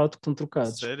 o in e o out, que estão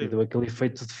trocados. E Sério? deu aquele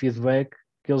efeito de feedback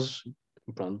que eles,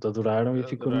 pronto, adoraram e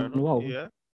ficou Adoraram? no álbum.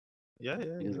 Yeah. Yeah,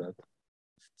 yeah, yeah. Exato.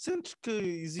 Sentes que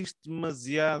existe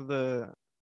demasiada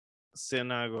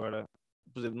cena agora?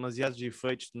 Por exemplo, demasiados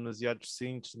efeitos, demasiados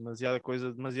synths, demasiada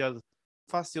coisa, demasiado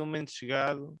facilmente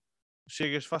chegado.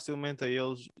 Chegas facilmente a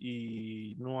eles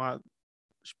e não há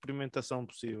experimentação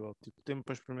possível. Tipo, tempo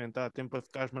para experimentar, tempo para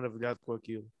ficares maravilhado com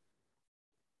aquilo.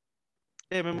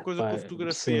 É a mesma coisa Pá, com a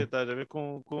fotografia, sim, estás a ver?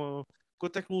 Com a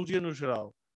tecnologia no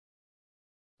geral.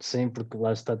 sim, porque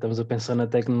lá está, estamos a pensar na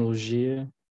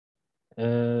tecnologia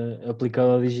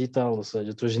aplicada ao digital, ou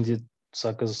seja, tu hoje em dia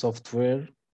sacas o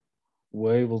software, o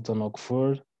Ableton ou o que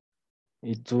for,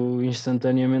 e tu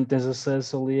instantaneamente tens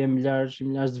acesso ali a milhares e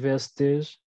milhares de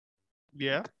VSTs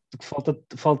Yeah. que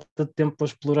falta tempo para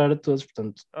explorar a todos,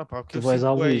 portanto, Ah, pá, o que tu eu vais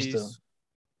à sinto é lista, isso.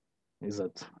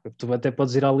 exato, tu até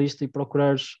podes ir à lista e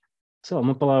procurares, sei lá,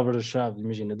 uma palavra-chave,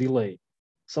 imagina, delay,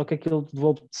 só que aquilo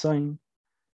devolve-te 100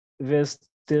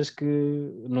 VSTs que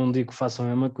não digo que façam a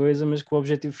mesma coisa, mas que o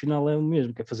objetivo final é o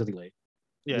mesmo, que é fazer delay.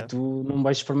 E Yeah. tu não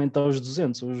vais experimentar os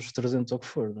 200 ou os 300 ou o que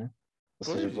for, né? Ou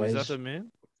seja, Pois, exatamente.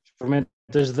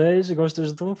 experimentas 10 e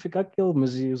gostas de um, fica aquele,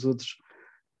 mas e os outros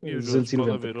E os outros pode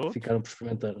 290 haver que outros. ficaram por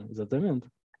experimentar? Exatamente.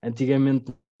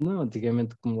 Antigamente, não,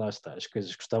 antigamente, como lá está, as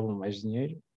coisas custavam mais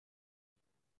dinheiro,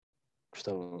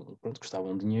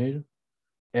 custavam dinheiro,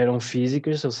 eram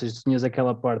físicas, ou seja, tu tinhas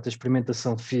aquela parte da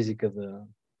experimentação física da.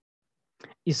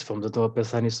 E se formos então a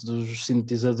pensar nisso dos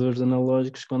sintetizadores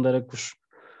analógicos, quando era com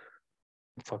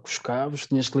os cabos,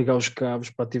 tinhas que ligar os cabos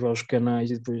para ativar os canais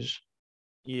e depois.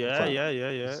 Yeah, Pá, yeah,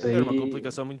 yeah, yeah. isso Era uma aí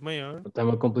complicação muito maior. tem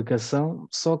uma complicação,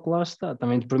 só que lá está,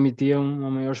 também te permitia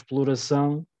uma maior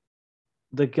exploração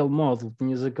daquele módulo,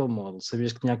 tinhas aquele módulo,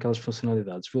 sabias que tinha aquelas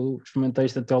funcionalidades. Vou experimentar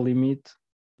isto até ao limite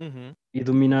Uhum. e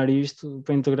dominar isto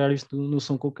para integrar isto no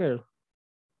som que eu quero.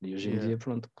 E hoje em Yeah, dia,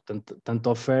 pronto, tanta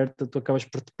oferta, tu acabas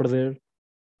por te perder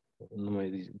no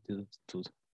meio de tudo.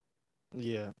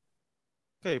 yeah.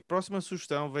 Ok, próxima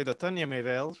sugestão veio da Tânia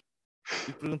Meirelles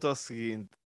e pergunta o seguinte: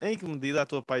 em que medida a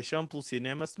tua paixão pelo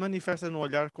cinema se manifesta no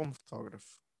olhar como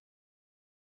fotógrafo?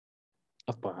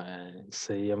 Opa,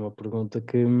 isso aí é uma pergunta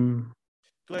que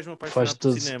Tu és um faz apaixonado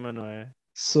pelo todo. cinema, não é?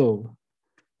 Sou,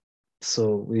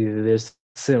 sou, e desde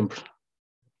sempre.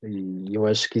 E eu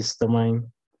acho que isso também,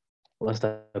 lá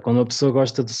está, quando uma pessoa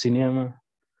gosta do cinema,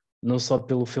 não só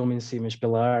pelo filme em si, mas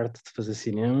pela arte de fazer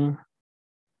cinema,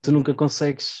 tu nunca Uhum.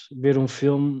 consegues ver um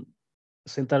filme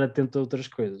sem estar atento a outras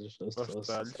coisas, Aos a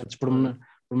detalhes. certos Pois.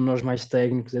 pormenores mais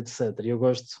técnicos, etc. E eu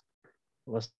gosto,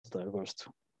 lá está, eu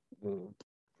gosto.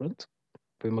 Pronto,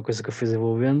 foi uma coisa que eu fui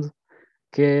desenvolvendo,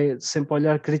 que é sempre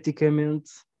olhar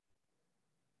criticamente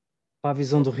para a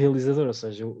visão do realizador, ou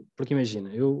seja, porque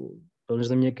imagina, pelo menos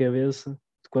na minha cabeça,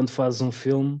 quando fazes um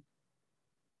filme,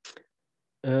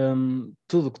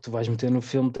 tudo o que tu vais meter no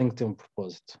filme tem que ter um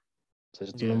propósito. Ou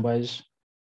seja, tu não Yeah. vais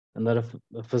andar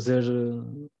a fazer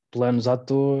planos à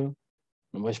toa,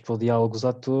 não vais pôr diálogos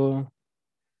à toa.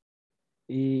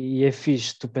 E é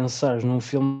fixe tu pensares num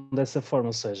filme dessa forma,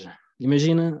 ou seja,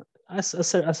 imagina, há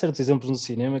certos exemplos no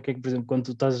cinema que é que, por exemplo, quando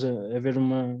tu estás a ver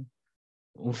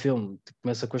um filme, tu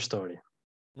começa com a história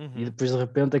e Uhum. depois de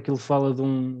repente aquilo fala de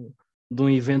um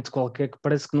evento qualquer que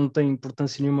parece que não tem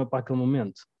importância nenhuma para aquele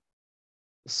momento.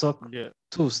 Só que Yeah.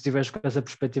 tu, se estiveres com essa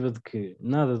perspectiva de que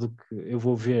nada do que eu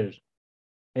vou ver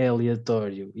é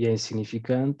aleatório e é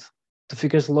insignificante, tu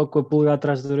ficas logo com a pulga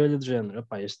atrás da orelha do género.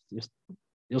 Epá,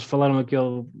 eles falaram aqui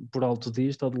por alto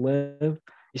disto, ou de leve,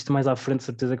 isto mais à frente, de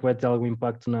certeza que vai ter algum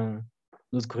impacto no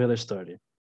decorrer da história.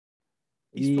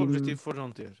 E se o E objetivo for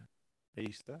não ter? Aí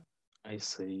está. é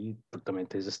isso aí, porque também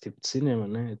tens esse tipo de cinema,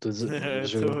 né? Estás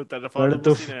a falar Agora do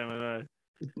bom estou. cinema, não é?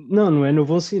 Não, não é no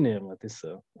bom cinema,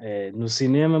 atenção. É no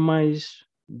cinema mais,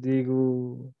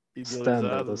 digo,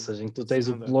 standard, ou Idealizado, seja, em que tu tens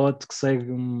o standard. plot que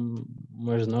segue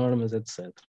umas normas, etc.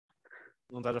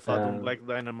 Não estás a falar de um Ah, Black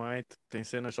Dynamite que tem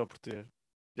cenas só por ter.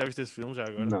 Já viste esse filme já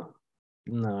agora? não,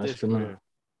 não, acho Tens que que não. ver.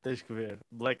 Tens que ver.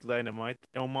 Black Dynamite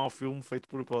é um mau filme feito de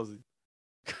propósito.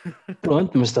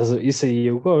 Pronto, mas isso aí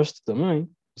eu gosto também.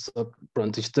 Só que,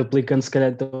 pronto, isto aplicando se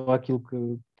calhar então àquilo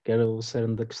que era o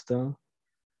cerne da questão,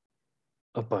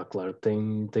 opá, claro, tem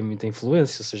muita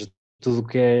influência, ou seja, tudo o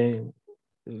que é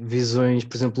visões,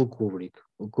 por exemplo, o Kubrick.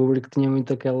 O Kubrick tinha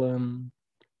muito aquela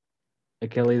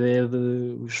ideia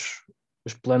de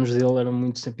os planos dele eram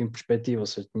muito sempre em perspectiva, ou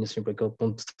seja, tinha sempre aquele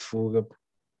ponto de fuga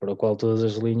para o qual todas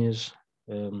as linhas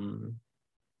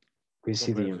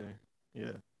coincidiam. Convergem.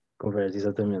 Yeah. Converge,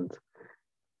 exatamente.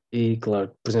 E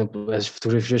claro, por exemplo, as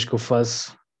fotografias que eu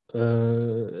faço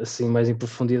assim mais em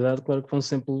profundidade, claro que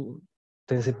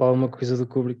tem sempre alguma coisa do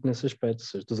Kubrick nesse aspecto, ou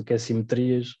seja, tudo que é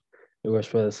simetrias, eu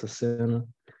gosto dessa cena,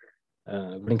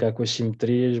 brincar com as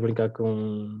simetrias, brincar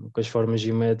com as formas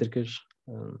geométricas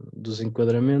dos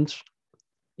enquadramentos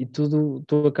e tudo,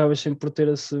 tu acabas sempre por ter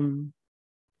esse,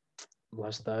 lá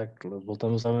está,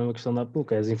 voltamos à mesma questão da há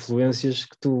pouco, é as influências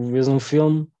que tu vês num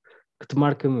filme que te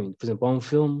marca muito. Por exemplo, há um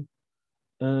filme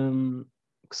hum,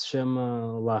 que se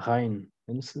chama La Reine.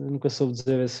 Eu nunca soube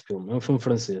dizer esse filme. É um filme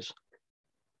francês.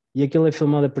 E aquele é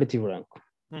filmado a preto e branco.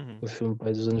 Uhum. O filme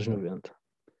pai, dos anos 90.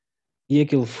 E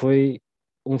aquilo foi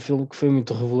um filme que foi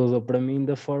muito revelador para mim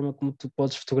da forma como tu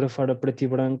podes fotografar a preto e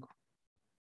branco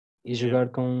e Yeah.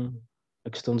 jogar com a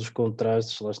questão dos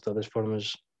contrastes, lá está, das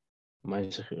formas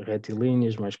mais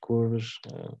retilíneas, mais curvas,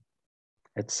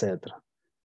 etc.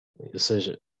 Ou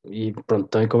seja, e pronto,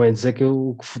 também convém dizer que eu,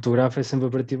 o que fotografo é sempre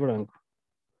a preto e branco,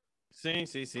 Sim,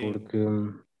 sim, sim. porque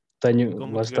Com lá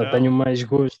muito está, tenho grão. mais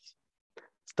gosto.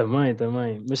 Também,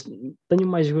 mas tenho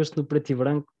mais gosto no preto e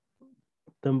branco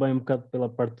também um bocado pela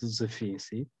parte do desafio em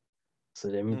si, ou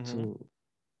seja, é Uhum. muito,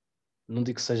 não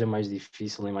digo que seja mais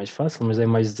difícil nem mais fácil, mas é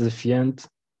mais desafiante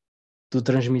tu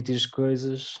transmitires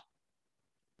coisas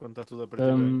Quando está tudo a preto e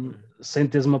branco. Né? sem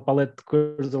teres uma paleta de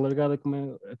cores alargada como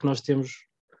é a que nós temos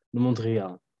no mundo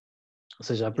real. Ou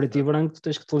seja, a preto e Exato. branco tu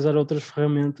tens que utilizar outras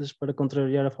ferramentas para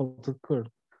contrariar a falta de cor.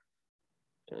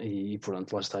 E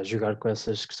pronto, lá está, jogar com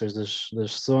essas questões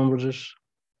das sombras.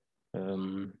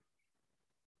 hum,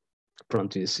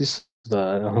 Pronto, isso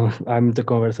dá, há muita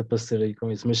conversa para ser aí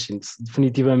com isso, mas sim,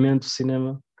 definitivamente o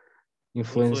cinema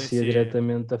influencia Influencia.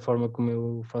 diretamente a forma como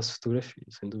eu faço fotografia,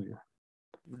 sem dúvida.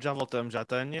 Já voltamos à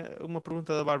Tânia. Uma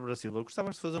pergunta da Bárbara Silva.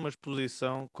 Gostavas de fazer uma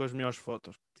exposição com as melhores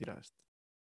fotos que tiraste?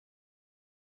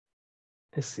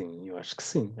 É sim, eu acho que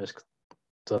sim, acho que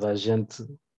toda a gente,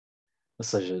 ou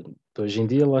seja, hoje em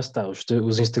dia lá está, os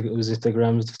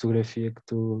Instagrams de fotografia que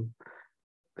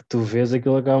tu vês,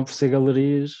 aquilo acabam por ser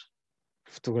galerias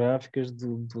fotográficas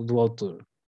do autor.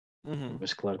 Uhum.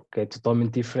 Mas claro que é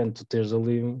totalmente diferente tu teres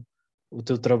ali o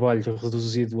teu trabalho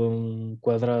reduzido a um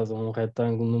quadrado, a um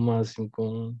retângulo no máximo,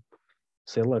 com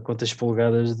sei lá quantas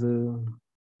polegadas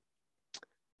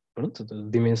pronto, de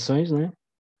dimensões, né?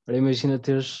 Agora imagina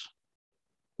teres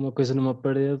uma coisa numa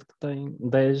parede que tem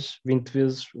 10, 20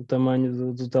 vezes o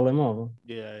tamanho do telemóvel.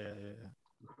 Yeah, yeah, yeah.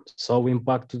 Só o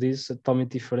impacto disso é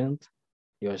totalmente diferente.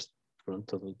 Eu acho que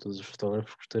pronto, todos os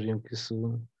fotógrafos gostariam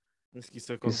Mas que isso que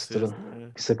isso, acontecesse, não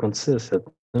é? que isso acontecesse.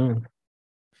 Exatamente.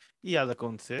 E há de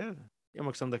acontecer. É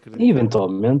uma questão de E acreditar.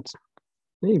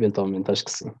 eventualmente acho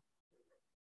que sim.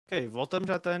 Ok, voltamos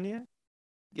à Tânia.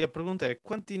 E a pergunta é: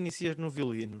 quando te inicias no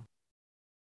violino?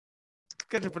 Tu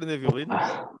queres aprender violino?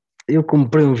 Eu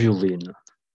comprei um violino.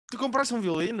 Tu compraste um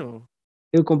violino?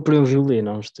 Eu comprei um violino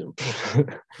há uns tempos.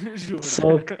 Juro.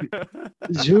 Só que,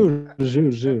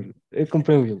 juro. Eu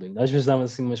comprei um violino. Às vezes dá-me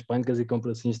assim umas pancas e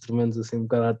compro assim instrumentos assim um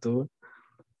bocado à toa.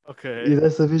 Ok. E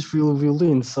dessa vez fui o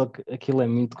violino, só que aquilo é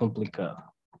muito complicado.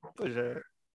 Pois é.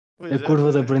 Pois A é, curva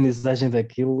pois de é. aprendizagem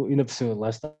daquilo, ainda por cima, lá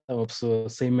está, uma pessoa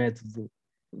sem método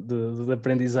de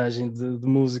aprendizagem de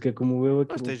música como eu, Mas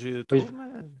aquilo tens o depois, YouTube,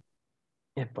 man.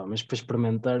 epá, mas para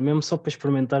experimentar, mesmo só para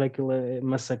experimentar aquilo é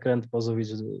massacrante para os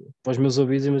ouvidos, para os meus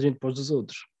ouvidos, imagino para os dos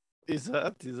outros.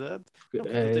 Exato, exato. Não, porque tu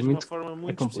É tens uma muito, forma é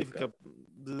muito complicado.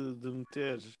 específica de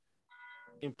meter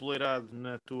empoleirado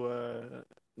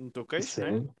no teu queixo,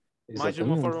 né? Sim, Mais uma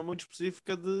exatamente. forma muito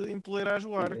específica de empoleirares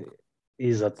o arco.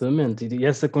 Exatamente. E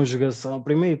essa conjugação,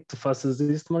 primeiro que tu faças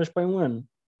isso, demoras para um ano.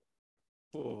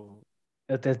 Pô,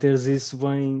 Até teres isso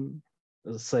bem,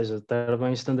 ou seja, estar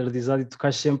bem standardizado e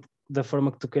tocar sempre da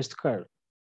forma que tu queres tocar. Opá,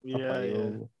 yeah,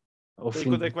 yeah. eu ao Então, e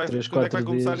fim de 3, quando é que vai 4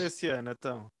 começar dias esse ano,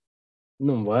 então?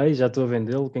 não vai, já estou a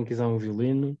vendê-lo. Quem quiser um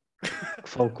violino, que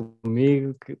fale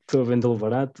comigo, que estou a vendê-lo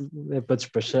barato, é para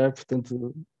despachar,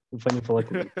 portanto venham falar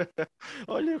comigo.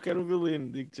 Olha, eu quero um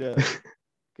violino, digo já.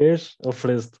 Queres?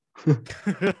 Ofereço-te.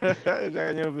 Já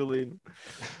ganhei o violino.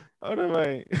 Ora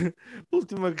bem,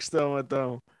 última questão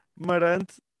então.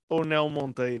 Marante ou Nel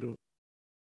Monteiro?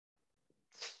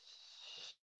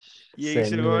 E Isso é a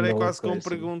isto million agora é dollar quase como question.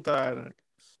 perguntar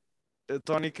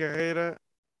Tony Carreira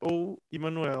ou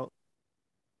Emanuel.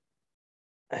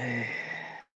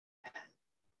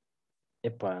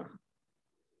 Epá,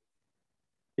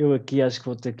 eu aqui acho que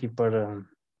vou ter que ir para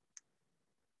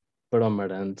o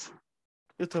Marante,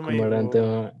 Eu porque o também Marante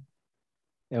vou.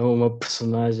 é uma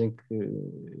personagem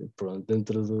que, pronto,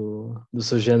 dentro do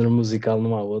seu género musical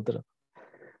não há outra,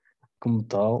 como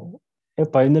tal.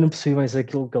 Epá, ainda não percebi mais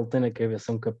aquilo que ele tem na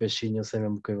cabeça, um capachinho, eu sei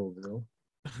mesmo o cabelo dele,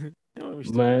 É uma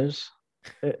mistura. mas,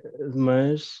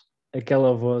 mas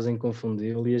aquela voz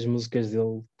inconfundível e as músicas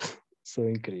dele são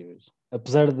incríveis.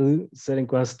 Apesar de serem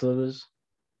quase todas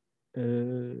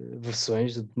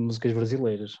versões de músicas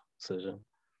brasileiras, ou seja,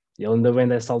 ele ainda vem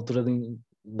dessa altura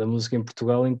da música em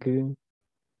Portugal em que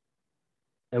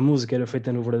a música era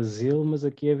feita no Brasil, mas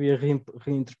aqui havia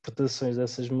reinterpretações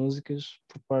dessas músicas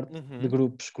por parte de Uhum.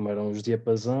 grupos, como eram os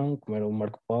Diapasão, como era o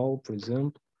Marco Paulo, por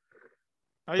exemplo,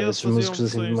 para Eles esses faziam músicos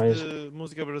assim versões mais. de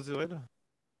música brasileira?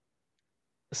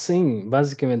 Sim,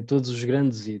 basicamente todos os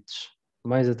grandes hits,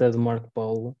 mais até do Marco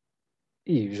Paulo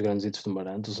e os grandes hits do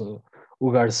Marantos.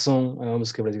 O Garçom é uma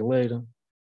música brasileira,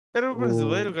 Era o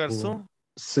brasileiro, o o, o, garçom?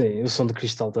 sim, o Som de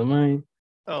Cristal também.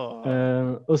 Oh,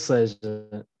 Ou seja,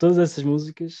 todas essas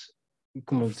músicas,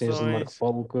 como tens do Marco versões.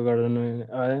 Paulo, que agora não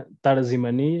é. Taras e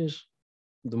Manias,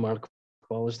 do Marco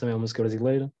Paulo, também é uma música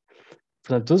brasileira.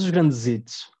 Portanto, todos os grandes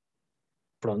hits,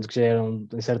 pronto, que já eram,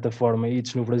 de certa forma,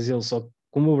 hits no Brasil, só que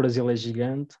como o Brasil é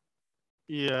gigante,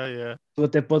 Yeah, yeah. tu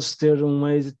até podes ter um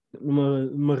êxito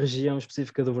numa região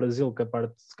específica do Brasil, que a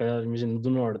parte, se calhar, imagina, do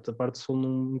norte, a parte do sul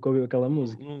nunca ouviu aquela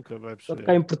música. Nunca vai Só que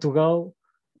cá perceber. em Portugal,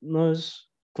 nós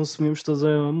consumimos toda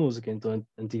a mesma música, então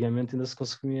antigamente ainda se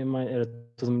consumia mais, era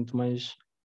tudo muito mais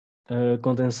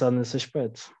condensado nesse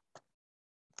aspecto.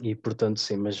 E portanto,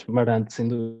 sim, mas Marante, sem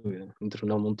dúvida, entre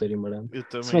Nel Monteiro e Marante. Se bem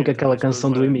que Eu também aquela escolho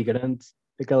canção do Marante. imigrante,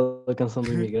 aquela canção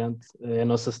do imigrante é a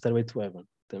nossa Stairway to Heaven.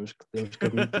 Temos que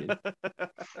admitir.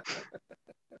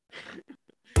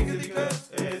 Dica, dica,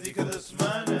 é a dica da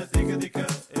semana. Dica, dica,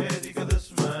 é a dica da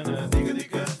semana. Dica,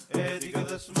 dica, é a dica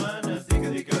da semana.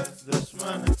 Dica, dica da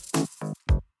semana.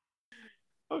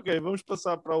 Ok, vamos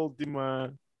passar para a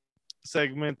última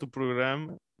segmento do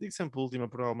programa. Digo sempre última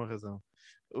por alguma razão.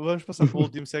 Vamos passar para o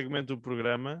último segmento do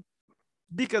programa.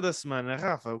 Dica da semana.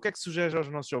 Rafa, o que é que sugeres aos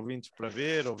nossos ouvintes para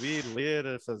ver, ouvir,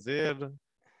 ler, fazer?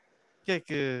 O que é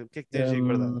que tens aí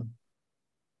guardado? Um,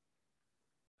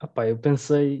 eu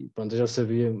pensei, pronto, eu já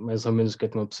sabia mais ou menos o que é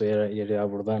que uma pessoa iria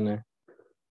abordar, né?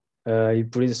 E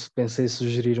por isso pensei em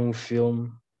sugerir um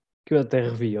filme que eu até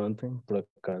revi ontem, por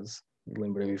acaso,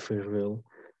 lembrei-me e fui revê-lo,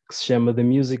 que se chama The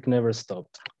Music Never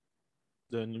Stopped.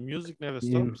 The Music Never E,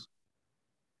 Stops?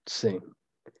 sim,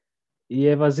 e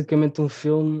é basicamente um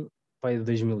filme, pai, de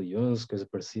 2011, coisa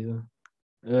parecida,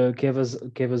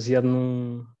 que é baseado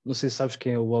num. Não sei se sabes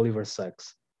quem é o Oliver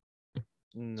Sacks.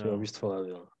 Já Não. ouviste falar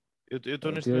dele? Eu estou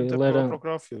Pronto, neste momento a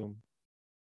procurar o filme.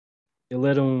 ele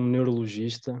era um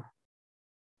neurologista,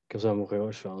 que ele já morreu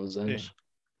acho, há uns Sim. anos,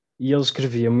 e ele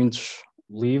escrevia muitos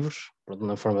livros, pronto,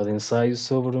 na forma de ensaio,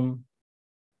 sobre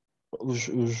os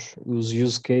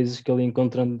use cases que ele ia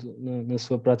encontrando na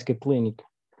sua prática clínica.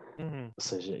 Uhum. Ou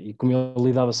seja, e como ele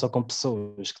lidava só com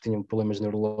pessoas que tinham problemas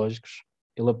neurológicos,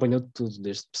 ele apanhou de tudo,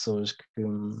 desde pessoas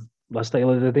lá está,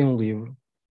 ele até tem um livro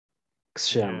que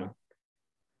se Yeah. chama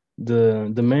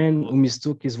The Man Who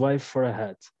Mistook His Wife for a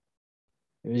Hat.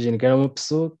 Imagina que era uma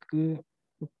pessoa que,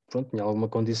 pronto, tinha alguma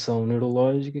condição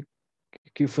neurológica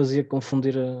que o fazia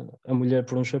confundir a mulher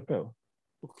por um chapéu.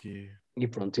 O quê? E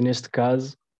pronto, e neste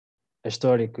caso a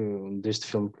história deste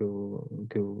filme que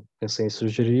eu pensei em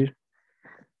sugerir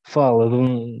fala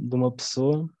de uma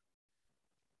pessoa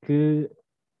que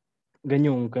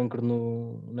ganhou um cancro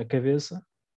na cabeça,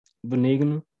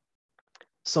 benigno,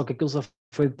 só que aquilo só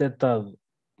foi detectado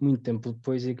muito tempo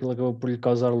depois e aquilo acabou por lhe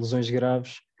causar lesões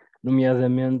graves,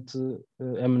 nomeadamente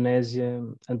amnésia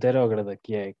anterógrada,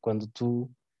 que é quando tu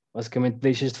basicamente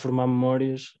deixas de formar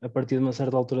memórias a partir de uma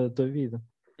certa altura da tua vida.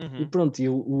 E pronto, e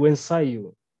o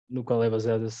ensaio no qual é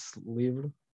baseado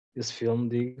esse filme,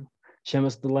 digo,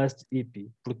 chama-se The Last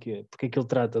Hippie. Porquê? Porque aquilo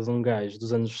trata de um gajo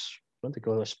dos anos, pronto,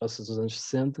 aquilo se passa dos anos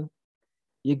 60,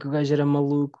 e que o gajo era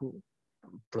maluco,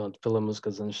 pronto, pela música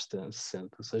dos anos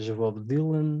 60, seja Bob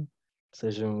Dylan,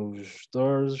 sejam os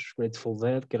Doors, Grateful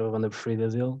Dead, que era a banda preferida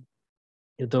dele.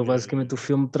 Então basicamente o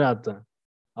filme trata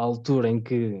a altura em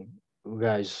que o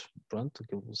gajo, pronto,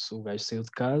 o gajo saiu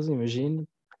de casa, imagina,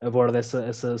 aborda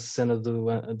essa cena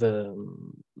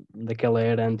daquela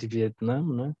era anti-Vietnã,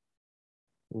 não é?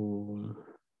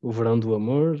 O verão do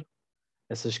amor,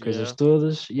 essas coisas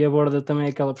todas, e aborda também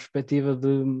aquela perspectiva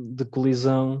de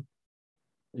colisão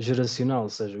geracional, ou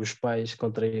seja, os pais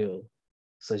contra ele. Ou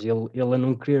seja, ele a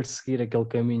não querer seguir aquele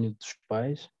caminho dos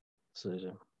pais, ou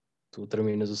seja, tu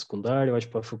terminas o secundário, vais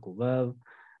para a faculdade,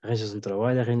 arranjas um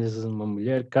trabalho, arranjas uma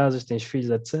mulher, casas, tens filhos,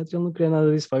 etc. Ele não queria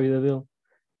nada disso para a vida dele.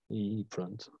 E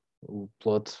pronto, o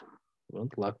plot,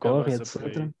 pronto, lá corre,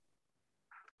 etc.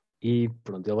 E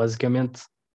pronto, ele basicamente,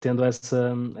 tendo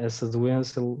essa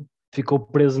doença, ele ficou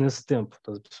preso nesse tempo,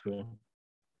 estás a perceber?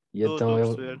 E Estou então a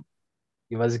perceber.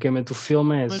 e basicamente o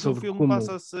filme é Mas sobre o filme como...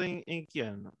 passa-se em que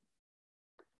ano?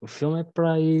 O filme é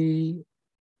para aí...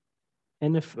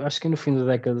 acho que é no fim da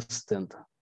década de 70. Portanto,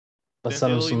 ele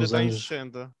Passaram-se ainda uns está em anos...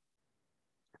 60.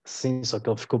 Sim, só que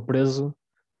ele ficou preso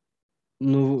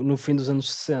no fim dos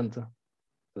anos 60.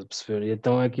 Estás a perceber? E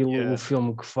então o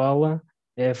filme que fala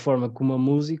é a forma como a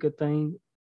música tem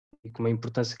e como a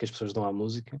importância que as pessoas dão à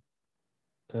música.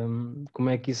 Como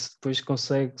é que isso depois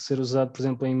consegue ser usado, por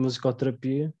exemplo, em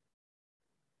musicoterapia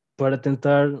para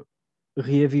tentar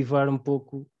reavivar um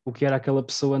pouco o que era aquela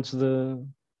pessoa antes da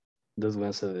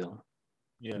doença dele.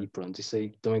 E pronto, isso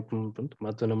aí também, como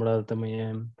a tua namorada também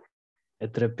é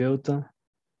terapeuta,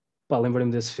 pá,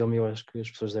 lembrei-me desse filme e eu acho que as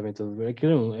pessoas devem todo ver.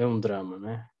 Aquilo é um drama, não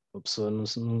é? A pessoa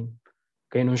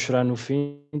quem não chorar no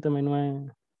fim também não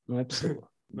é pessoa de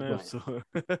Não é bem. pessoa.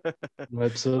 Não é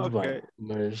pessoa de bem, Ok.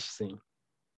 mas sim.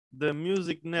 The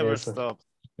Music É Never essa. Stops.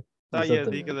 Está aí a dica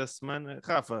Exatamente. da semana.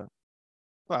 Rafa,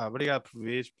 pá, obrigado por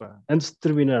vires, pá. Antes de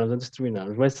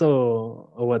terminarmos, vai só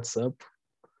ao WhatsApp,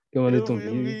 que eu mandei-te um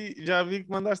vídeo. Já vi que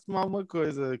mandaste-me alguma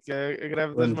coisa, que é a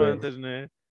greve das Mandei. mantas, não é?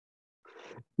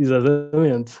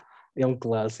 Exatamente. É um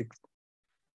clássico.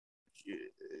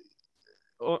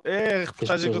 É a Que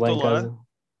as reportagem que pessoas eu lá em estou lá. casa.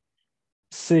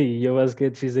 Sim, eu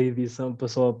basicamente fiz a edição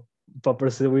para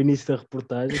aparecer o início da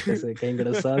reportagem, que é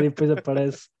engraçado, e depois Eu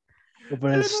apareces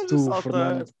não lhe tu, o saltar.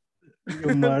 Fernando e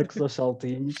o Marcos aos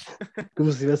saltinhos, como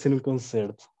se estivessem num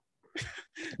concerto.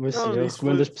 Mas sim, Não, eu isso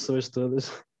recomendo as pessoas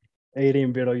todas a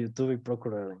irem ver ao YouTube e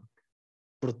procurarem.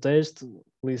 Protesto,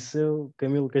 Liceu,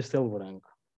 Camilo Castelo Branco.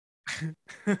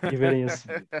 E verem esse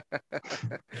vídeo.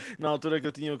 Na altura que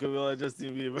eu tinha o cabelo a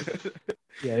Justin Bieber.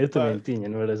 Yeah, eu também Pá, tinha,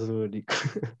 não eras o único.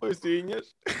 pois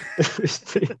tinhas.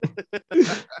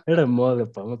 Era moda,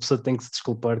 pá. Uma pessoa tem que se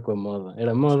desculpar com a moda.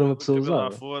 Era moda, uma O pessoa cabelo à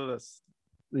usava. foda-se.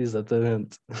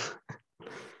 Exatamente.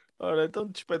 Ora, então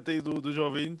despete aí dos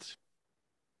ouvintes.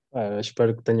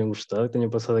 Espero que tenham gostado, que tenham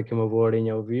passado aqui uma boa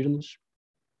horinha a ouvir-nos.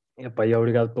 E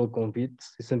obrigado pelo convite.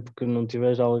 E sempre que não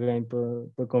tiveres alguém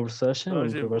para conversar, Vamos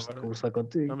chama-me, que eu gosto de embora. conversar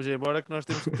contigo. Vamos embora que nós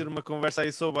temos que ter uma conversa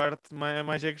aí sobre arte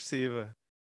mais agressiva.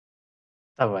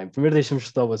 Está bem, primeiro deixa-me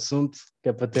estudar o assunto, que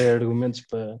é para ter argumentos E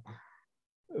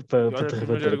para olha te que os meus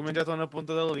rebater a argumentos já ti. estão na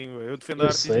ponta da língua. Eu defendo a Eu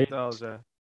arte sei, digital já.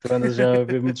 tu andas já a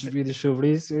ver muitos vídeos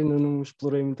sobre isso e eu ainda não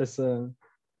explorei muito essa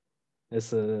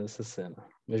cena,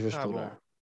 mas vou Tá bom. explorar.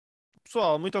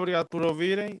 Pessoal, muito obrigado por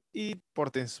ouvirem e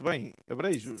portem-se bem.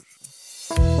 Abreijos.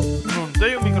 Não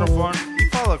tem o microfone e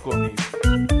fala comigo.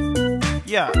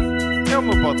 É o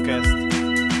meu podcast.